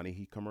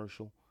McConaughey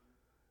commercial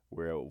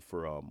where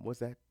for what's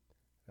that?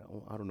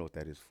 I don't know what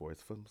that is for.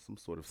 It's from some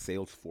sort of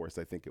Salesforce,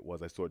 I think it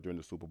was. I saw it during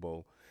the Super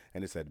Bowl,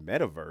 and it said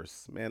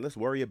metaverse. Man, let's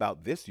worry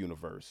about this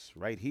universe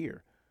right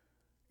here.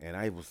 And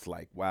I was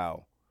like,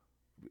 wow,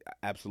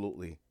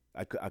 absolutely.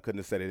 I couldn't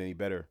have said it any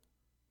better,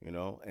 you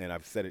know. And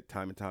I've said it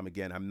time and time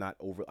again. I'm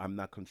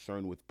not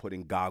concerned with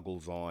putting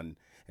goggles on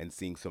and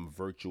seeing some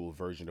virtual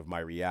version of my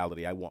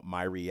reality. I want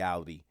my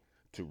reality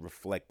to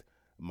reflect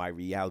my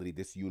reality,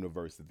 this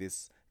universe,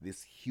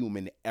 this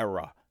human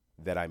era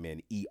that I'm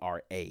in,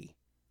 ERA.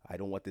 I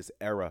don't want this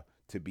era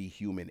to be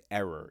human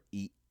error,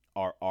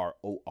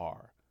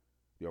 ERROR.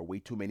 There are way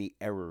too many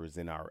errors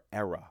in our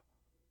era.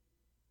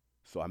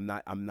 So I'm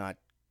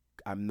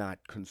not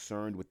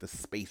concerned with the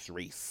space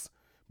race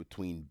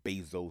between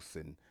Bezos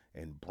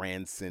and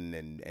Branson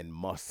and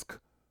Musk.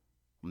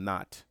 I'm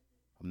not.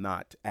 I'm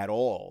not at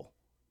all.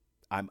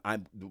 I'm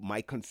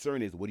my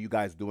concern is what are you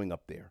guys doing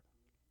up there?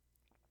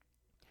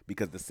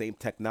 Because the same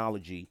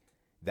technology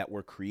that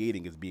we're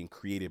creating is being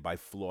created by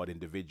flawed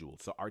individuals.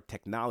 So our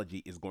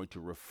technology is going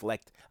to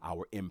reflect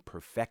our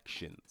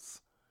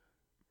imperfections.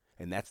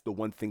 And that's the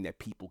one thing that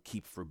people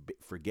keep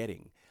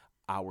forgetting.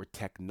 Our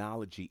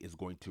technology is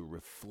going to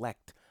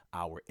reflect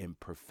our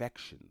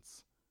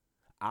imperfections,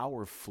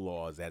 our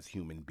flaws as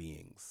human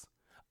beings,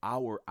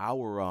 our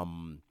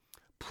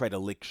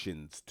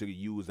predilections to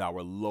use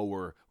our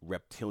lower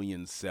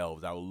reptilian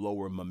selves, our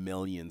lower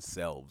mammalian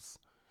selves,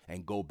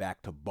 and go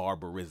back to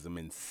barbarism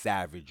and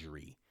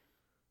savagery.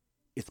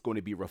 It's going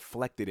to be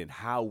reflected in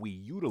how we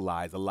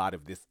utilize a lot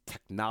of this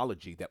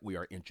technology that we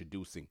are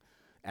introducing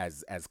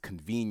as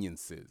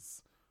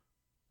conveniences.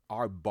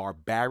 Our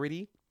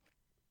barbarity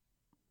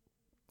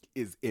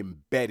is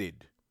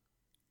embedded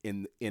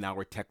in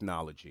our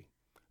technology.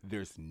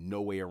 There's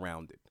no way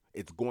around it.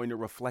 It's going to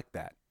reflect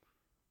that.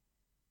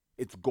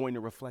 It's going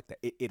to reflect that.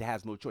 It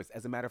has no choice.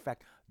 As a matter of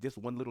fact, just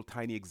one little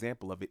tiny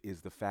example of it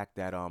is the fact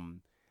that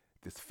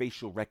this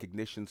facial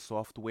recognition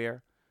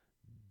software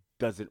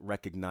doesn't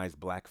recognize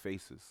black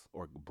faces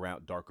or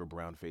darker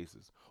brown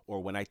faces.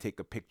 Or when I take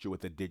a picture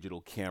with a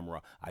digital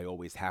camera, I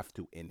always have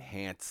to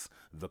enhance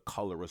the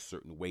color a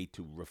certain way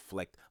to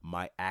reflect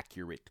my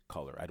accurate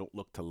color. I don't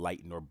look to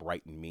lighten or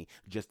brighten me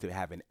just to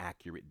have an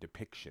accurate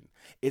depiction.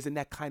 Isn't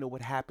that kind of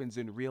what happens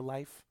in real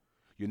life?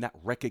 You're not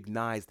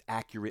recognized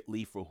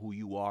accurately for who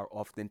you are,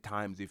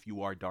 oftentimes, if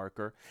you are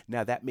darker.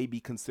 Now, that may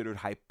be considered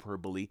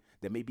hyperbole.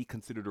 That may be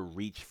considered a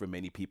reach for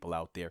many people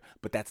out there,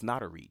 but that's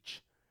not a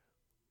reach.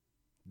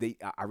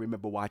 I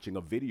remember watching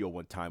a video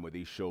one time where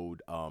they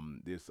showed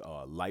this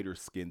lighter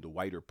skinned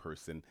whiter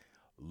person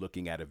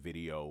looking at a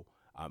video,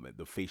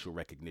 the facial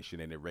recognition,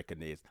 and it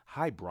recognized,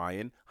 hi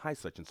Brian, hi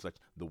such and such,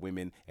 the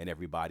women and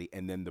everybody.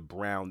 And then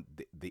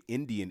the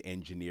Indian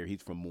engineer,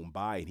 he's from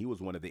Mumbai, and he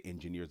was one of the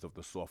engineers of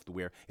the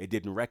software. It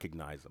didn't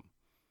recognize him,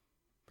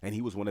 and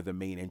he was one of the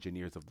main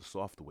engineers of the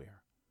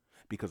software,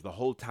 because the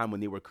whole time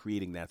when they were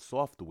creating that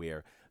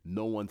software,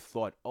 no one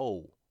thought,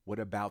 oh, what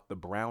about the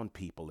brown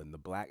people and the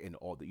black and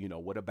all the,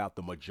 what about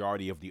the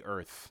majority of the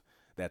earth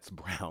that's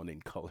brown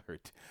and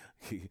colored,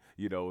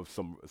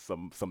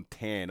 some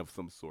tan of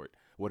some sort?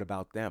 What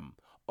about them?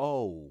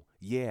 Oh,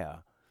 yeah.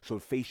 So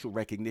facial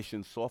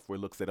recognition software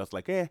looks at us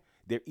like, they're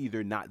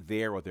either not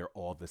there or they're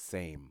all the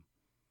same.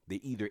 They're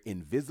either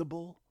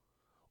invisible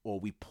or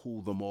we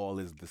pull them all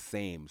as the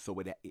same. So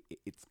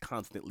it's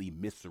constantly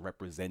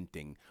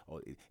misrepresenting,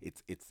 or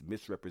it's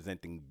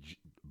misrepresenting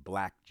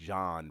Black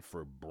John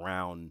for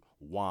Brown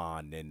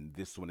Juan and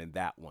this one and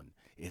that one.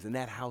 Isn't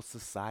that how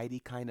society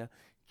kind of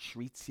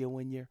treats you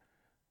when you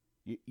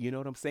know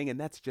what I'm saying? And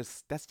that's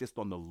just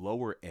on the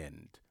lower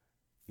end.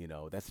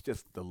 That's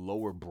just the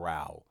lower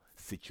brow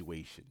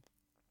situation.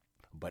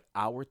 But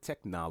our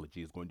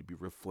technology is going to be a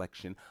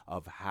reflection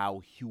of how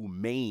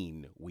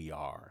humane we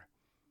are,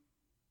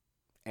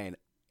 and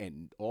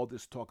all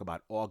this talk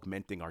about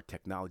augmenting our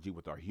technology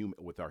with our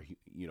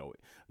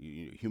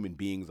human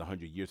beings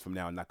 100 years from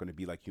now are not going to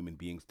be like human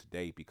beings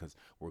today, because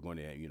we're going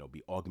to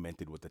be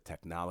augmented with the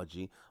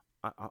technology.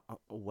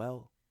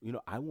 Well,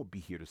 I won't be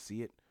here to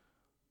see it.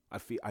 I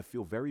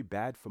feel very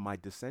bad for my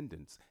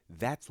descendants.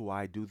 That's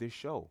why I do this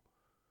show,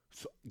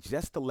 so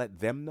just to let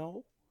them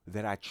know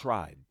that I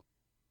tried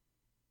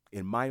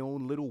in my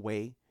own little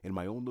way, in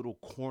my own little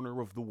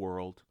corner of the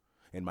world,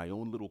 in my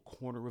own little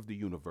corner of the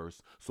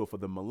universe. So for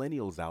the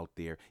millennials out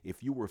there,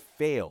 if you were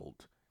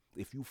failed,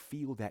 if you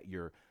feel that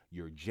your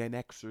Gen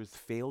Xers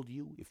failed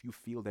you, if you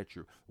feel that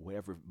your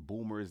whatever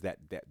boomers that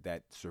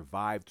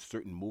survived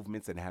certain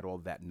movements and had all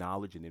that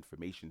knowledge and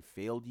information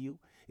failed you,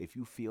 if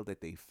you feel that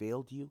they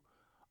failed you,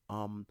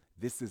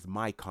 this is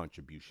my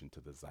contribution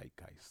to the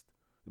zeitgeist.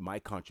 my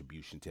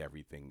contribution to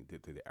everything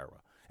to the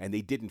era. And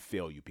they didn't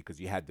fail you because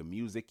you had the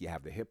music, you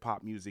have the hip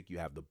hop music, you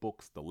have the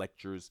books, the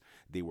lectures.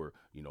 They were,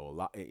 a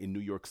lot in New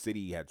York City.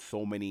 You had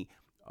so many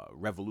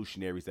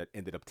revolutionaries that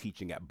ended up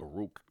teaching at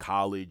Baruch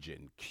College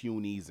and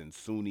CUNY's and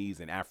SUNY's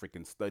and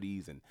African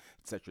Studies and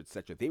et cetera, et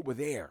cetera. They were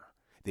there.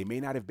 They may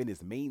not have been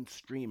as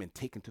mainstream and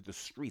taken to the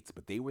streets,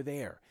 but they were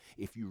there.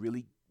 If you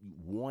really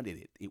wanted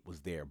it, it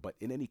was there. But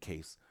in any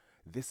case,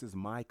 this is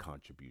my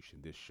contribution,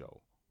 this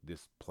show,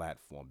 this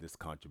platform, this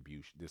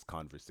contribution, this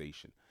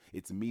conversation.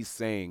 It's me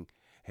saying,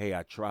 hey,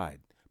 I tried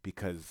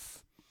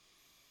because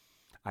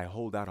I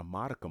hold out a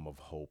modicum of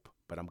hope,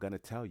 but I'm going to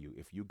tell you,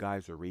 if you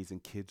guys are raising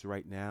kids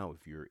right now,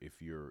 if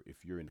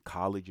you're in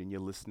college and you're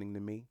listening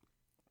to me,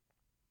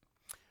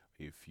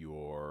 if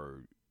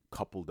you're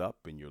coupled up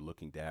and you're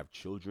looking to have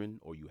children,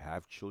 or you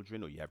have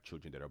children, or you have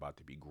children that are about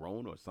to be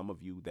grown, or some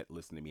of you that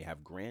listen to me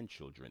have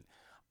grandchildren,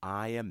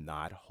 I am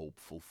not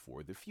hopeful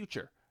for the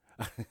future.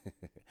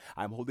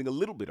 I'm holding a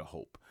little bit of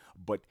hope,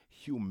 but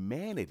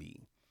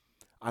humanity,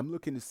 I'm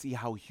looking to see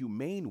how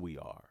humane we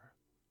are.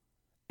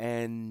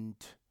 And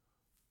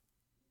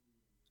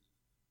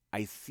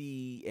I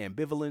see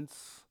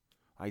ambivalence,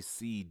 I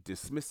see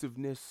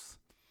dismissiveness,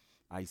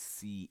 I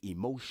see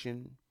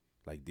emotion,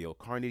 like Dale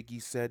Carnegie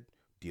said,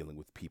 dealing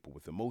with people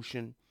with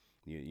emotion.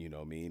 You know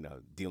what I mean?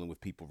 Dealing with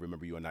people,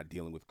 remember, you are not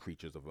dealing with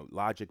creatures of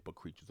logic, but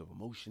creatures of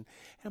emotion.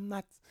 And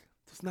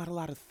there's not a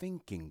lot of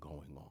thinking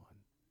going on.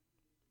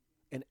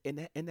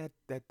 And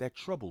that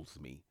troubles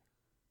me,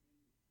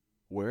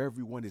 where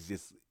everyone is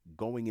just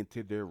going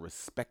into their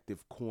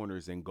respective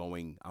corners and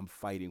going, I'm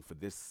fighting for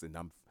this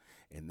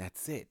and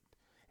that's it.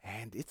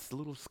 And it's a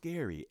little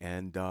scary.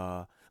 And,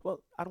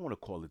 well, I don't want to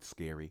call it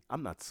scary.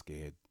 I'm not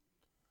scared.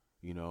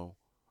 you know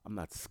I'm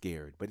not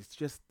scared, but it's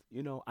just,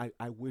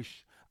 I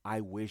wish I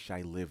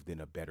lived in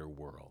a better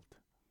world.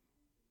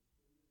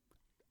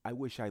 I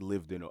wish I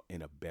lived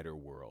in a better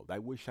world. I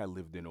wish I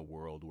lived in a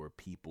world where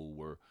people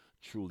were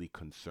truly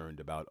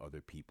concerned about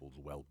other people's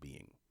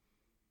well-being,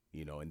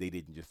 and they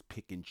didn't just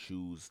pick and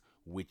choose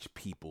which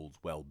people's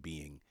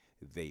well-being.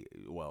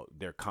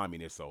 They're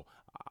communists, so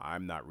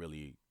I'm not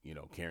really,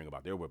 caring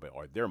about their well-being,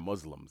 or they're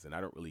Muslims and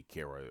I don't really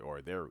care,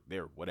 or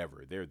they're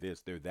whatever, they're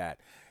this, they're that.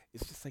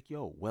 It's just like,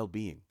 yo,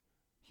 well-being,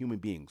 human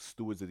beings,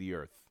 stewards of the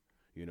earth,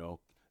 you know,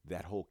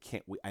 that whole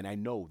can't we, and I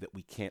know that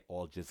we can't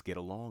all just get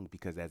along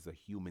because as a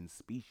human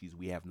species,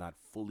 we have not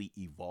fully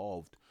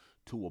evolved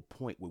to a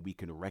point where we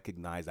can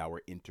recognize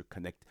our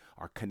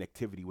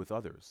connectivity with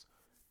others,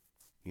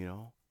 you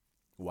know?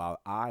 While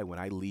when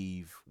I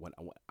leave, when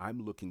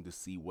I'm looking to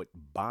see what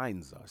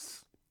binds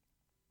us,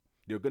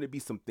 there are going to be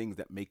some things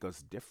that make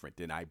us different,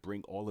 and I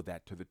bring all of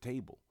that to the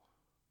table.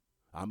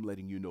 I'm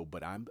letting you know,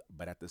 but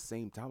at the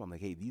same time, I'm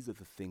like, hey, these are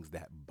the things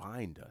that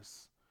bind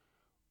us.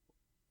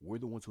 We're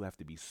the ones who have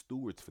to be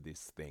stewards for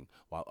this thing,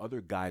 while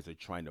other guys are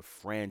trying to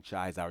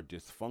franchise our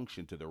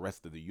dysfunction to the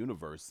rest of the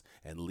universe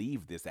and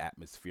leave this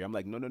atmosphere. I'm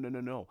like, no, no, no,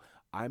 no, no.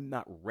 I'm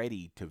not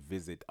ready to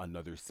visit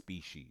another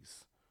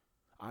species.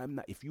 I'm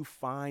not. If you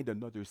find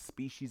another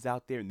species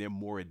out there and they're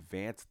more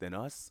advanced than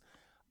us,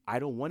 I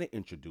don't want to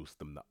introduce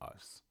them to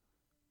us.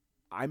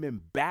 I'm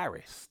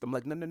embarrassed. I'm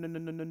like, no, no, no, no,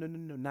 no, no, no, no,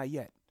 no, not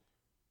yet.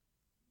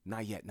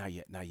 Not yet, not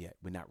yet, not yet.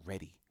 We're not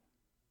ready.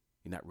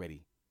 You're not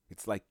ready.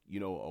 It's like,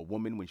 a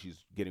woman when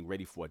she's getting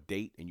ready for a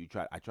date and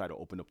I try to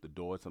open up the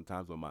door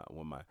sometimes when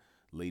my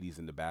lady's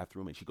in the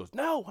bathroom and she goes,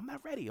 "No, I'm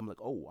not ready." I'm like,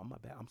 "Oh, I'm my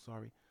bad. I'm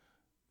sorry."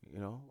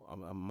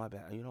 I'm my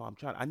bad. I'm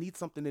trying. I need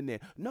something in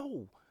there.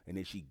 No. And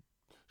then she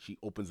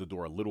opens the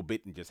door a little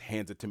bit and just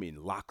hands it to me and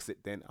locks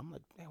it. Then I'm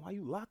like, "Man, why are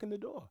you locking the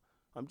door?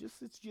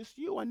 It's just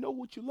you. I know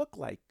what you look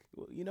like,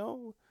 you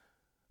know."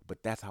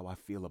 But that's how I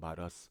feel about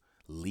us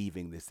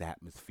leaving this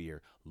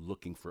atmosphere,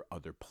 looking for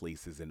other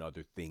places and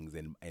other things,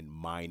 and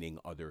mining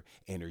other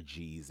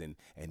energies, and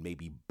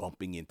maybe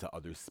bumping into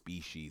other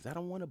species. I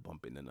don't want to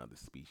bump into another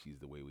species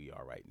the way we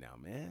are right now,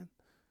 man.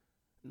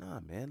 Nah,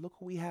 man. Look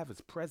who we have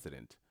as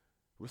president.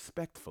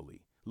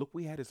 Respectfully. Look,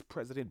 we had as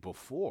president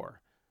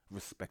before.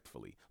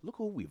 Respectfully. Look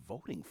who we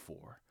voting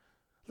for.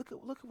 Look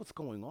at what's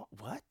going on.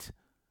 What?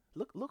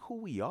 Look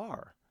who we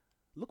are.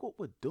 Look what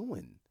we're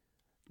doing.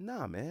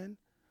 Nah, man.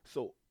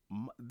 So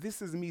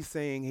this is me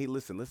saying, hey,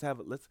 listen, let's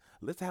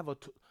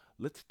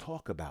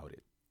talk about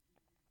it.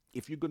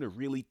 If you're going to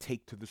really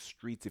take to the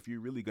streets, if you're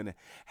really going to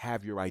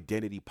have your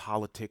identity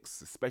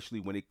politics, especially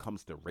when it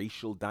comes to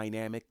racial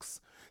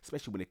dynamics,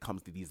 especially when it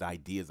comes to these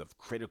ideas of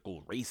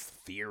critical race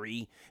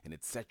theory and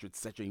et cetera,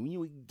 when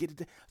you get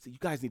it, so you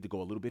guys need to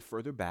go a little bit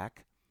further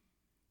back,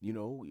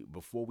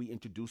 before we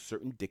introduce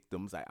certain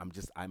dictums.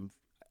 I'm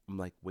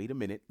like, wait a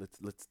minute,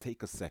 let's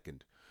take a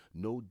second.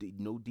 No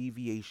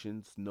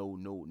deviations, no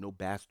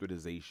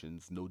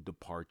bastardizations, no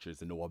departures,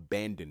 and no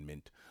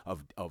abandonment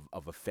of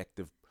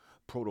effective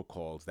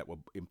protocols that were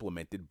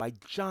implemented by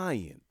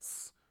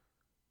giants.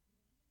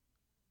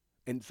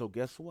 And so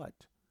guess what?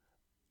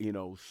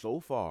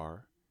 So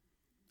far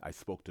I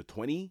spoke to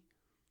 20,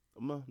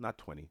 not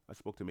 20, I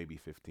spoke to maybe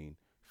 15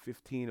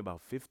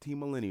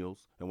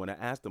 millennials. And when I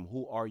asked them,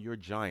 who are your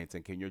giants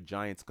and can your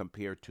giants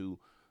compare to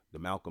The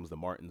Malcolms, the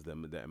Martins, the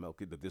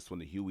MLK, the this one,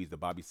 the Hueys, the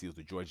Bobby Seals,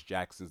 the George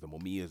Jacksons, the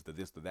Momias, the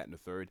this, the that, and the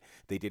third.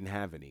 They didn't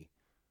have any,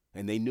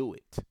 and they knew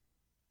it.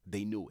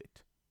 They knew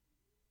it.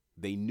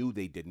 They knew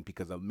they didn't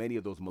because of many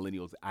of those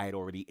millennials. I had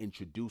already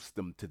introduced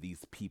them to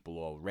these people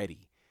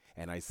already,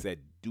 and I said,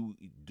 do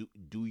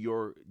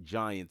your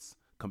giants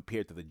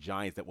compared to the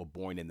giants that were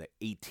born in the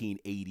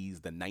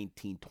 1880s, the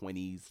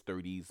 1920s,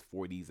 30s,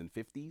 40s, and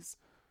 50s,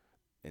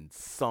 and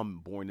some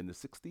born in the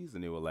 60s,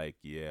 and they were like,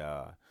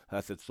 yeah.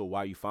 I said, so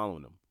why are you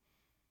following them?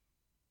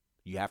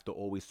 You have to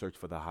always search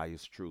for the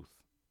highest truth.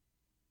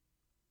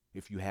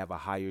 If you have a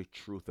higher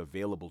truth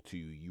available to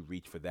you, you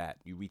reach for that.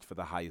 You reach for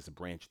the highest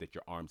branch that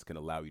your arms can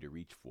allow you to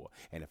reach for.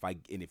 And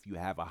if you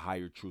have a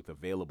higher truth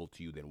available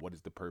to you, then what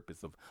is the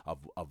purpose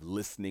of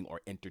listening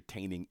or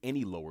entertaining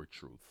any lower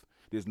truth?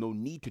 There's no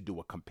need to do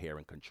a compare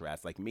and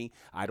contrast. Like me,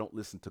 I don't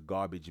listen to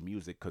garbage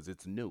music because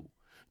it's new.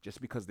 Just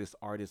because this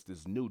artist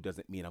is new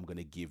doesn't mean I'm going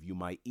to give you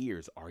my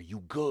ears. Are you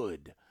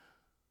good?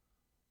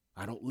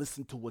 I don't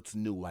listen to what's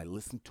new. I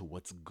listen to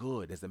what's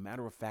good. As a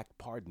matter of fact,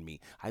 pardon me,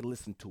 I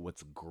listen to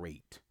what's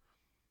great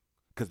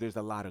because there's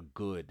a lot of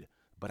good,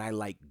 but I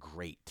like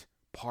great.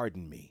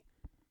 Pardon me.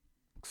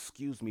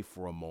 Excuse me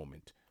for a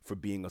moment for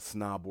being a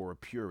snob or a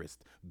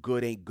purist.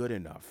 Good ain't good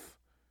enough.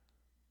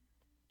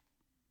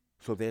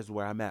 So there's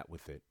where I'm at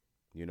with it,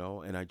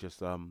 and I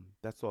just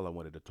that's all I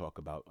wanted to talk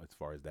about as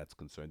far as that's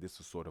concerned. This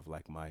is sort of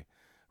like my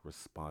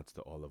response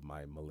to all of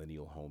my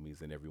millennial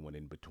homies and everyone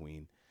in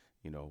between.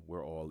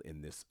 We're all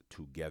in this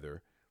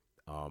together.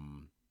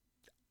 Um,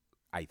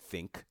 I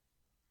think,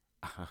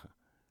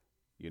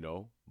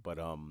 but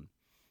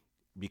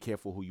be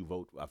careful who you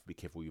vote. Be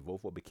careful who you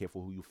vote for. Be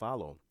careful who you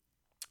follow.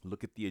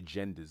 Look at the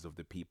agendas of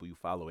the people you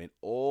follow, and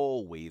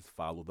always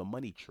follow the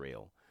money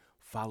trail.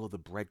 Follow the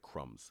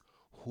breadcrumbs.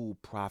 Who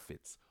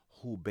profits?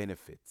 Who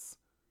benefits?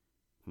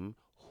 Hmm?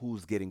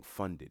 Who's getting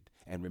funded?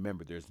 And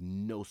remember, there's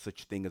no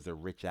such thing as a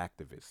rich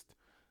activist.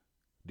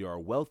 There are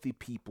wealthy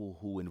people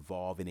who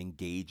involve and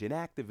engage in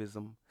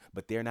activism,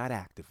 but they're not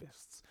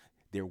activists.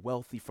 They're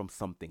wealthy from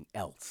something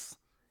else.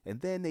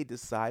 And then they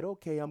decide,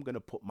 okay, I'm going to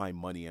put my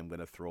money, I'm going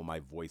to throw my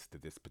voice to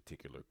this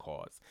particular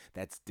cause.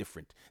 That's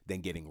different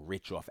than getting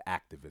rich off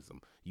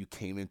activism. You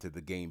came into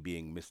the game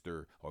being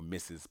Mr. or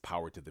Mrs.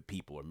 Power to the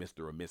People or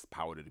Mr. or Miss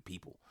Power to the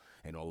People.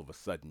 And all of a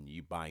sudden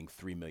you buying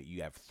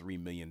you have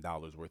 $3 million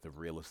worth of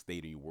real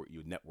estate, and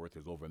your net worth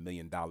is over $1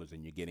 million,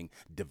 and you're getting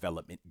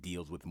development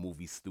deals with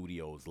movie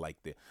studios like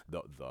the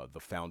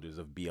founders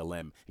of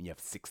BLM, and you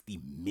have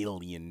 $60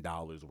 million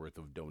worth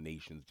of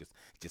donations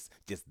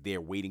just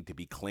there waiting to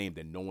be claimed,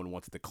 and no one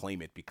wants to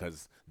claim it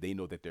because they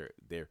know that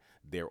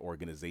their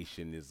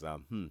organization is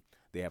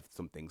they have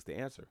some things to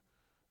answer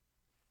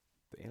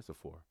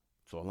for.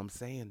 That's all I'm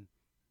saying.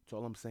 That's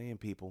all I'm saying,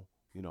 people.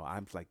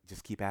 I'm like,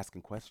 just keep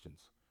asking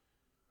questions.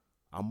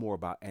 I'm more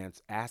about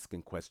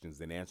asking questions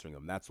than answering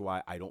them. That's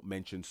why I don't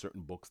mention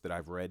certain books that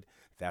I've read.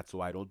 That's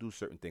why I don't do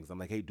certain things. I'm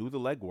like, hey, do the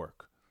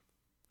legwork.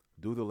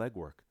 Do the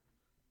legwork.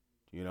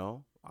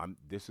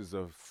 This is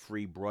a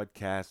free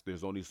broadcast.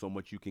 There's only so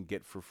much you can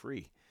get for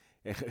free.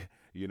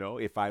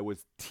 If I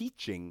was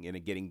teaching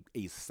and getting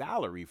a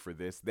salary for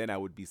this, then I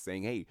would be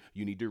saying, hey,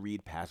 you need to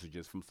read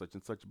passages from such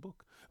and such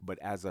book. But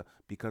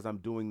because I'm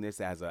doing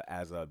this as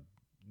a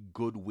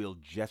goodwill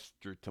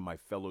gesture to my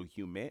fellow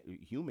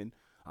human,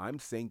 I'm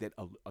saying that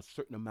a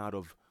certain amount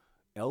of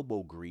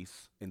elbow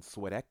grease and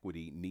sweat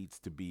equity needs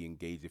to be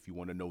engaged. If you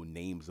want to know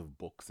names of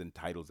books and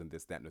titles and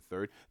this, that, and the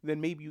third,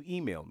 then maybe you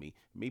email me.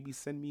 Maybe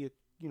send me a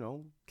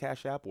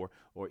Cash App or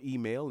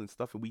email and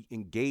stuff, and we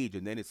engage.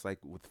 And then it's like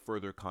with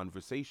further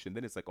conversation,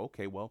 then it's like,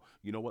 okay, well,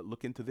 you know what?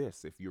 Look into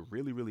this. If you're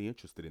really, really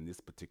interested in this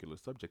particular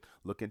subject,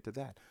 look into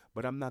that.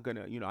 But I'm not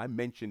gonna, I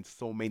mentioned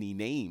so many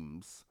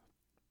names.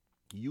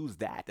 Use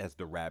that as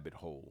the rabbit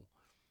hole.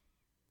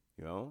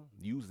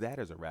 Use that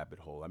as a rabbit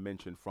hole. I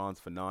mentioned Franz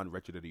Fanon,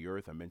 Wretched of the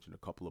Earth. I mentioned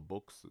a couple of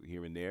books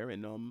here and there,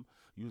 and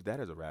use that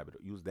as a rabbit.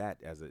 Use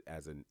that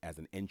as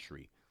an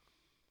entry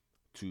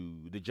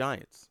to the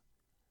giants.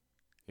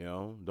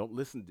 Don't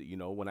listen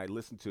to when I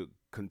listen to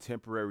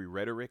contemporary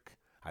rhetoric.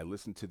 I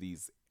listen to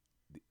these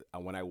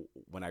when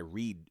I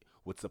read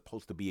what's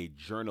supposed to be a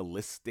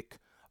journalistic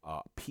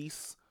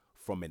piece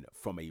from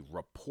a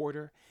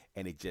reporter,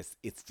 and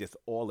it's just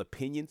all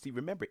opinion. See,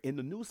 remember, in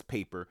the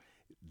newspaper,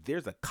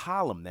 there's a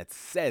column that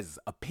says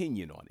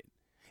opinion on it.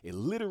 It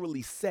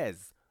literally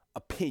says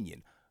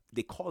opinion.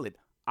 They call it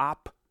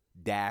op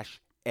dash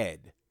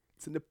ed.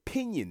 It's an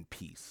opinion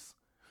piece.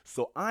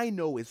 So I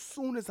know as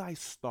soon as I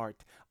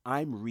start,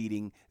 I'm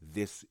reading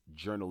this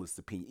journalist's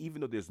opinion,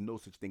 even though there's no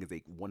such thing as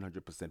a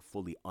 100%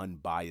 fully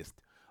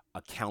unbiased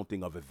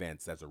accounting of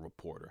events as a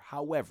reporter.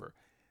 However,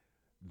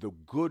 the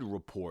good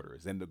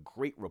reporters and the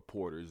great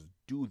reporters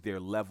do their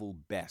level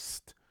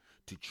best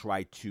to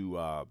try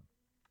to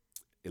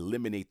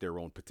eliminate their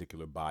own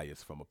particular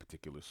bias from a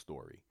particular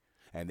story.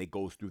 and it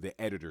goes through the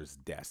editor's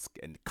desk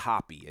and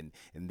copy, and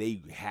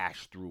they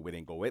hash through it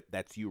and go, it,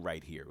 that's you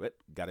right here. It,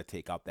 got to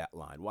take out that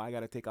line. Why I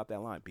got to take out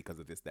that line? Because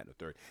of this, that, and the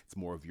third. It's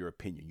more of your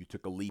opinion. You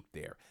took a leap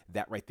there.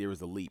 That right there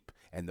is a leap.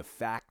 And the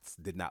facts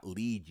did not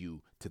lead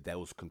you to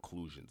those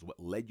conclusions. What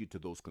led you to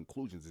those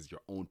conclusions is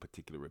your own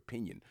particular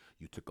opinion.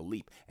 You took a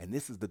leap. And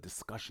this is the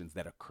discussions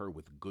that occur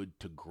with good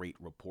to great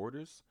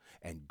reporters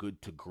and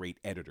good to great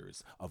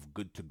editors of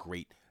good to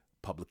great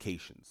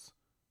publications.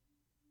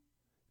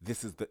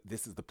 This is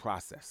the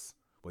process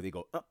where they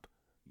go up.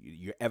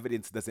 Your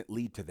evidence doesn't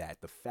lead to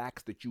that. The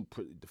facts that you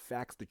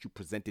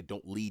presented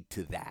don't lead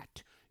to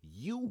that.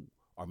 You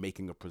are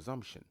making a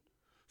presumption.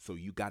 So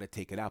you got to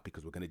take it out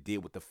because we're going to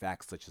deal with the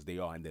facts such as they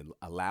are and then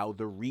allow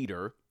the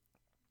reader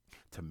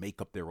to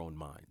make up their own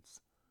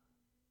minds.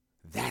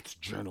 That's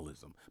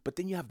journalism. But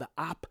then you have the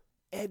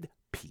op-ed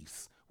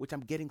piece, which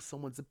I'm getting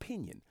someone's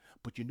opinion.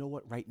 But you know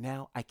what? Right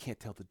now, I can't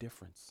tell the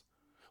difference.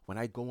 When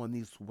I go on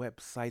these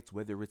websites,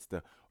 whether it's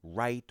the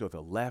right or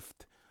the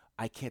left,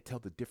 I can't tell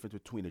the difference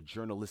between a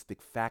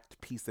journalistic fact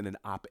piece and an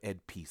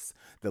op-ed piece.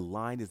 The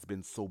line has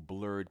been so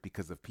blurred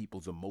because of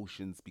people's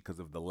emotions, because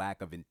of the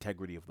lack of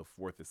integrity of the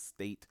fourth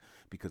estate,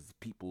 because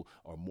people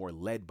are more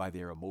led by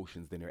their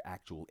emotions than their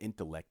actual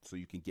intellect. So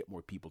you can get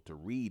more people to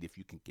read if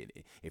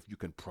you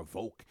can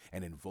provoke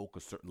and invoke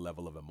a certain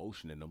level of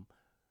emotion in them.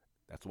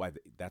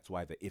 That's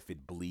why the if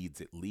it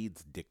bleeds, it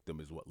leads dictum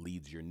is what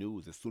leads your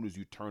news. As soon as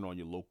you turn on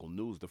your local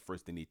news, the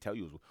first thing they tell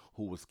you is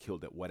who was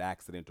killed at what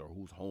accident or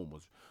whose home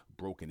was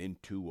broken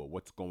into or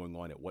what's going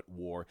on at what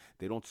war.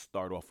 They don't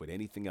start off with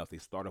anything else. They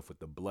start off with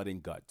the blood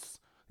and guts,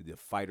 the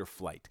fight or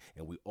flight.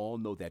 And we all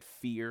know that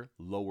fear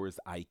lowers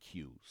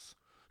IQs.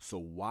 So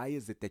why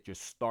is it that you're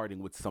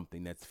starting with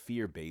something that's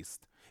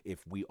fear-based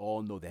if we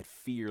all know that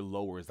fear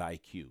lowers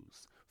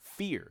IQs?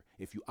 Fear,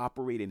 if you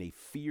operate in a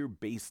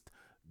fear-based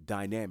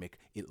dynamic,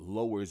 it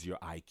lowers your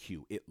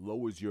IQ. It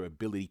lowers your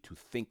ability to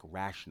think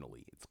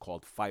rationally. It's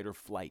called fight or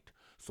flight.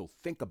 So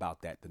think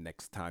about that the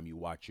next time you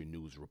watch your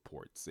news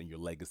reports and your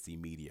legacy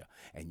media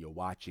and you're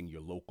watching your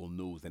local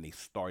news and they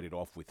started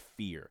off with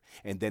fear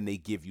and then they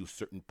give you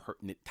certain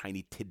pertinent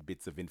tiny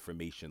tidbits of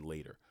information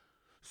later.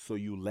 So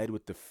you led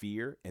with the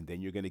fear and then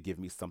you're going to give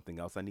me something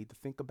else I need to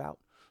think about.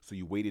 So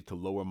you waited to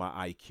lower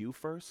my IQ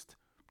first?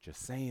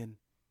 Just saying.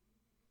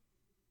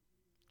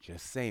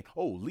 Just saying.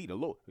 Oh, leader,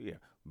 yeah.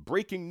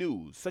 Breaking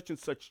news. Such and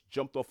such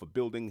jumped off a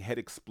building, head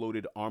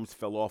exploded, arms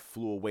fell off,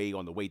 flew away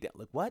on the way down.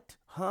 Like, what?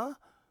 Huh?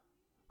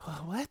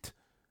 What?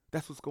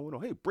 That's what's going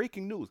on. Hey,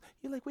 breaking news.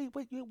 You're like,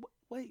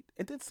 wait.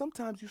 And then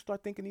sometimes you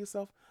start thinking to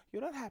yourself, yo,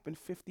 that happened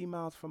 50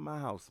 miles from my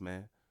house,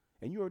 man.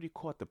 And you already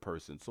caught the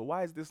person. So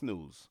why is this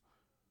news?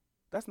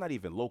 That's not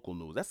even local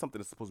news. That's something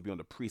that's supposed to be on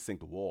the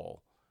precinct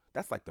wall.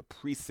 That's like the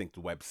precinct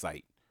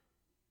website.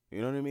 You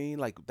know what I mean?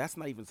 Like, that's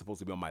not even supposed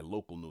to be on my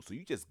local news. So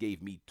you just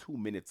gave me 2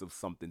 minutes of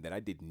something that I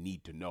didn't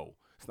need to know.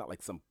 It's not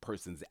like some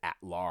person's at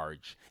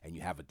large and you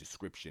have a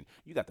description.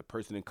 You got the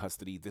person in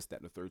custody, this,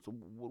 that, and the third. So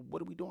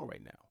what are we doing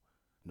right now?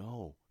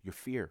 No, your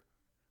fear.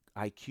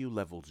 IQ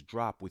levels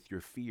drop with your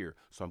fear.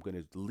 So I'm going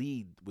to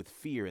lead with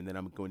fear, and then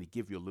I'm going to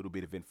give you a little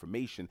bit of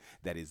information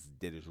that is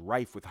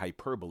rife with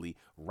hyperbole,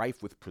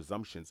 rife with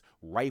presumptions,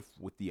 rife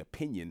with the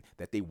opinion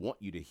that they want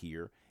you to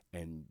hear.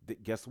 And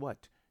guess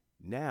what?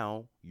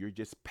 Now you're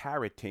just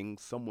parroting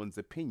someone's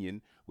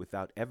opinion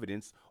without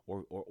evidence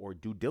or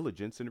due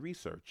diligence and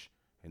research.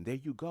 And there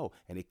you go.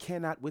 And it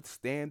cannot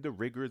withstand the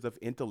rigors of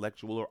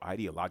intellectual or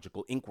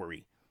ideological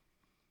inquiry.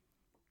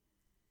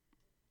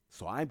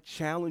 So I'm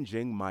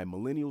challenging my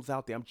millennials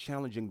out there. I'm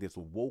challenging this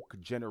woke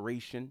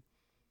generation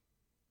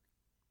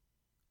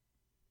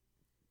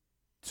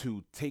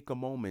to take a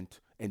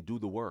moment and do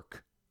the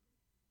work.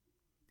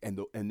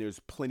 And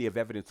there's plenty of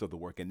evidence of the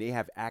work, and they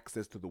have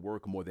access to the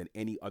work more than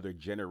any other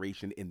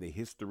generation in the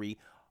history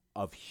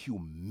of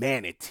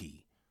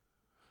humanity.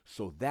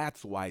 So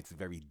that's why it's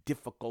very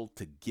difficult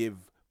to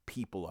give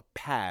people a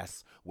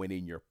pass when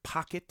in your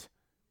pocket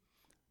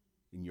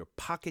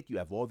you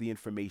have all the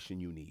information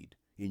you need.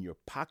 In your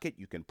pocket,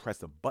 you can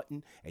press a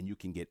button and you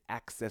can get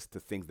access to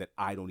things that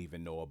I don't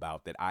even know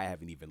about, that I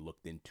haven't even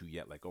looked into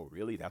yet. Like, oh,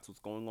 really? That's what's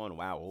going on?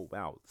 Wow. Oh,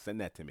 wow.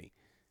 Send that to me.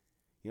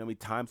 You know how many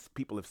times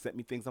people have sent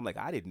me things? I'm like,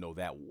 I didn't know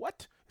that.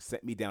 What?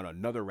 Sent me down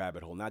another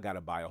rabbit hole. Now I got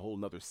to buy a whole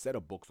nother set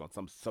of books on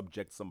some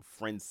subject some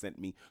friend sent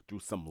me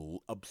through some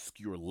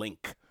obscure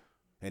link.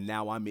 And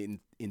now I'm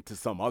into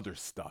some other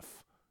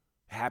stuff.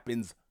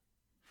 Happens,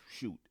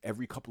 shoot,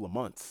 every couple of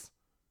months.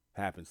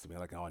 Happens to me.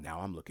 Like, oh,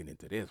 now I'm looking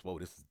into this. Whoa,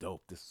 this is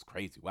dope. This is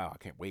crazy. Wow, I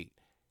can't wait.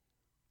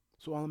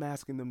 So all I'm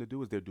asking them to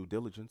do is their due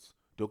diligence.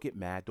 Don't get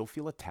mad. Don't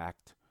feel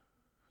attacked.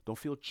 Don't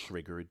feel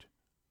triggered.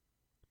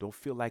 Don't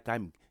feel like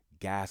I'm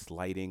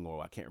gaslighting,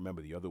 or I can't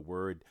remember the other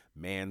word,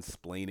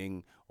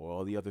 mansplaining, or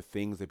all the other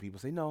things that people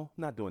say. No,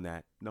 I'm not doing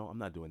that. No, I'm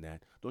not doing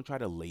that. Don't try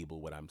to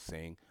label what I'm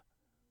saying.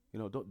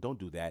 Don't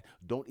do that.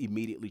 Don't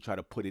immediately try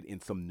to put it in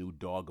some new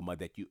dogma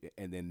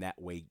and then that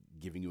way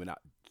giving you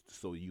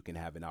so you can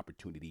have an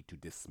opportunity to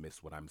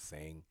dismiss what I'm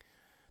saying.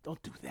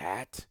 Don't do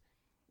that.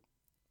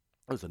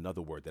 There's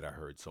another word that I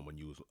heard someone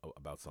use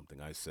about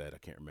something I said. I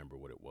can't remember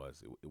what it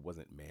was. It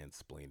wasn't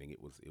mansplaining.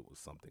 It was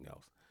something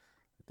else.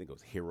 I think it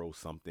was hero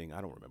something.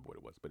 I don't remember what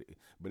it was.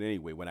 But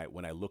anyway, when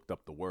I looked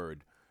up the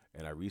word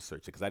and I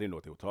researched it because I didn't know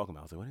what they were talking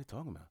about. I was like, what are they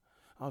talking about?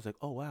 I was like,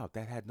 oh wow,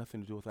 that had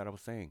nothing to do with what I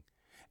was saying.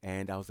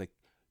 And I was like,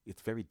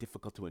 it's very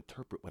difficult to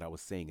interpret what I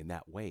was saying in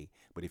that way.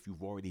 But if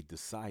you've already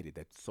decided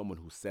that someone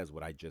who says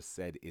what I just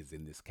said is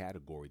in this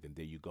category, then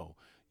there you go.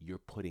 You're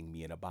putting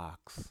me in a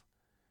box.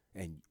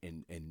 And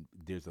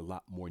there's a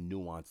lot more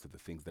nuance to the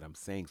things that I'm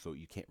saying, so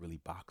you can't really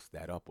box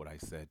that up what I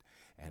said.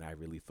 And I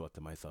really thought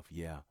to myself,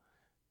 yeah.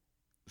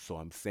 So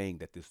I'm saying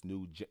that this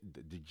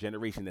the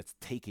generation that's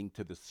taking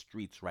to the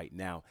streets right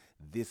now,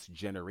 this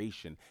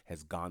generation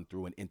has gone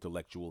through an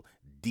intellectual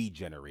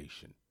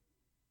degeneration.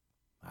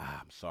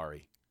 I'm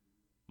sorry.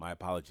 My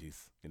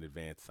apologies in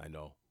advance. I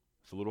know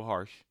it's a little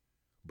harsh,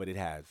 but it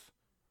has.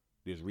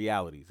 There's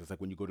realities. It's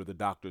like when you go to the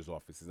doctor's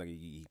office. It's like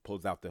he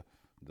pulls out the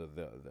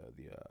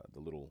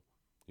little,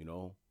 you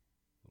know,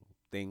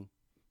 thing,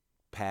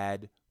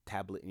 pad,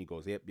 tablet, and he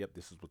goes, "Yep, yep,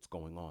 this is what's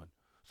going on."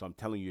 So I'm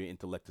telling you, your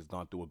intellect has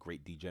gone through a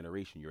great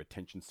degeneration. Your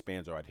attention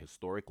spans are at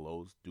historic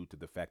lows due to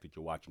the fact that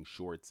you're watching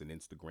shorts and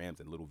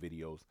Instagrams and little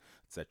videos,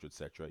 etc.,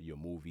 etc. Your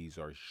movies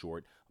are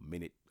short, a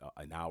minute,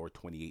 an hour,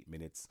 28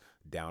 minutes,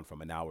 down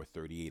from an hour,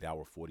 38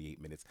 hour, 48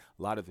 minutes.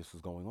 A lot of this is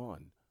going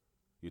on.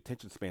 Your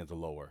attention spans are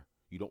lower.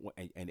 You don't want,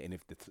 and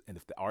if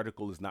the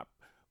article is not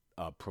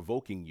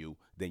provoking you,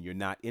 then you're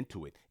not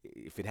into it.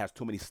 If it has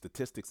too many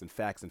statistics and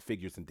facts and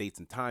figures and dates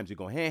and times, you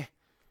go, eh.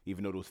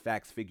 Even though those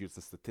facts, figures,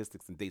 and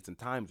statistics and dates and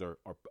times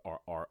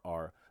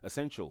are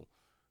essential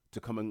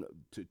to coming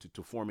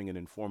to forming an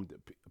informed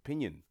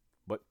opinion.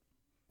 But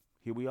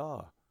here we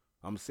are.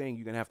 I'm saying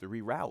you're gonna have to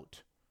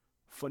reroute,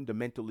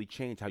 fundamentally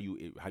change how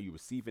you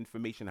receive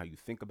information, how you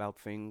think about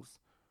things.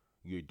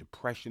 Your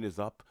depression is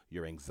up,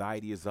 your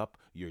anxiety is up,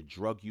 your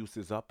drug use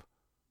is up.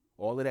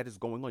 All of that is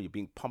going on. You're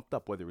being pumped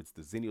up, whether it's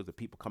the zennials, the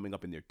people coming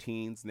up in their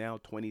teens now,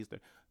 20s.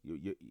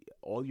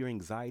 All your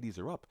anxieties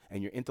are up,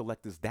 and your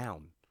intellect is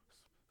down.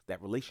 That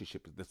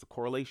relationship, there's a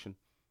correlation.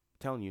 I'm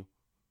telling you,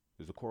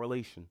 there's a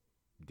correlation.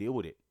 Deal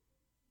with it.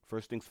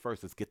 First things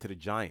first, let's get to the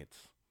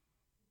Giants.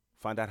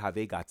 Find out how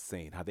they got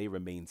sane, how they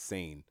remained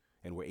sane,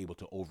 and were able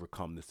to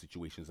overcome the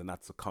situations and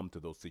not succumb to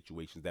those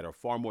situations that are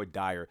far more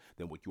dire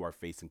than what you are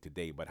facing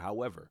today. But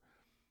however,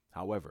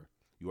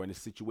 you are in a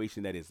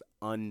situation that is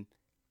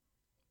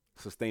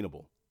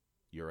unsustainable.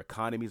 Your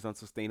economy is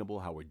unsustainable.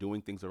 How we're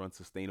doing things are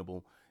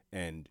unsustainable.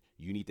 And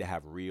you need to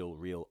have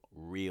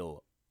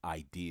real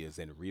ideas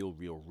and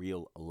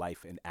real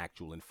life and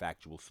actual and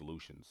factual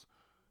solutions.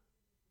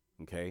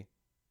 Okay?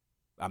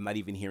 I'm not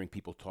even hearing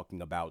people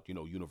talking about,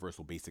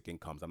 universal basic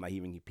incomes. I'm not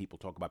hearing people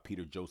talk about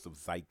Peter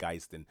Joseph's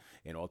zeitgeist and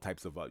all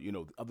types of,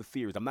 other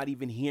theories. I'm not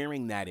even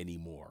hearing that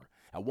anymore.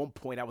 At one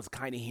point, I was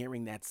kind of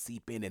hearing that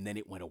seep in, and then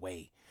it went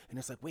away. And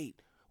it's like,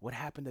 wait, what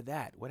happened to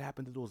that? What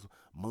happened to those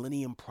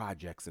Millennium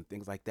Projects and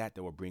things like that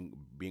were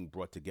being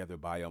brought together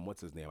by, what's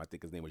his name? I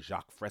think his name was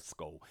Jacques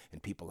Fresco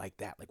and people like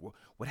that. Like,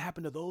 what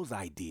happened to those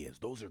ideas?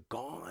 Those are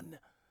gone.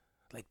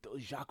 Like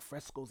those Jacques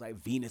Fresco's, like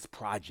Venus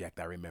Project,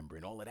 I remember,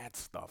 and all of that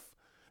stuff.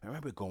 I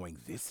remember going,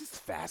 this is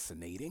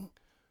fascinating.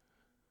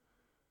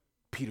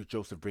 Peter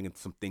Joseph bringing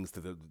some things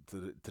to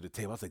the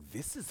table. I was like,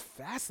 this is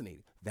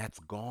fascinating. That's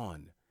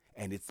gone.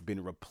 And it's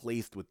been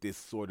replaced with this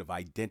sort of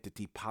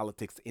identity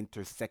politics,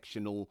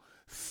 intersectional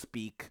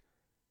speak,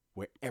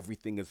 where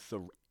everything is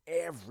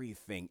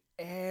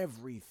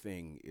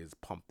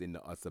pumped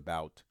into us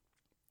about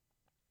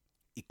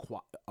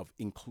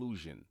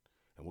inclusion.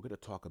 And we're going to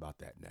talk about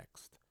that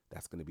next.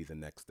 That's going to be the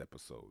next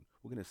episode.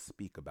 We're going to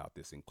speak about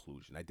this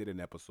inclusion. I did an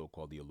episode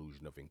called The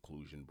Illusion of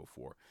Inclusion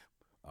before,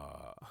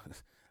 uh,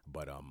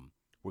 but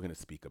we're going to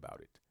speak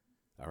about it.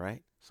 All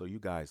right? So you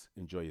guys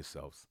enjoy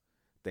yourselves.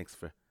 Thanks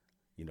for,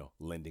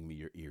 lending me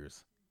your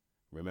ears.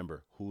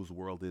 Remember, whose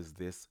world is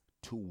this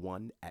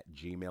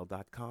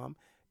 21@gmail.com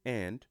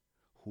and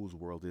whose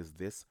world is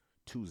this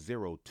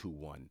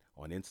 2021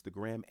 on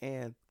Instagram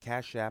and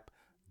Cash App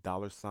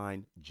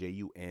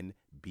 $JUNBEAU.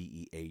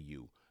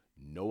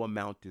 No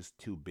amount is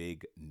too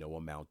big, no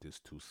amount is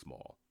too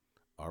small.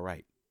 All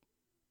right,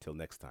 till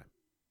next time.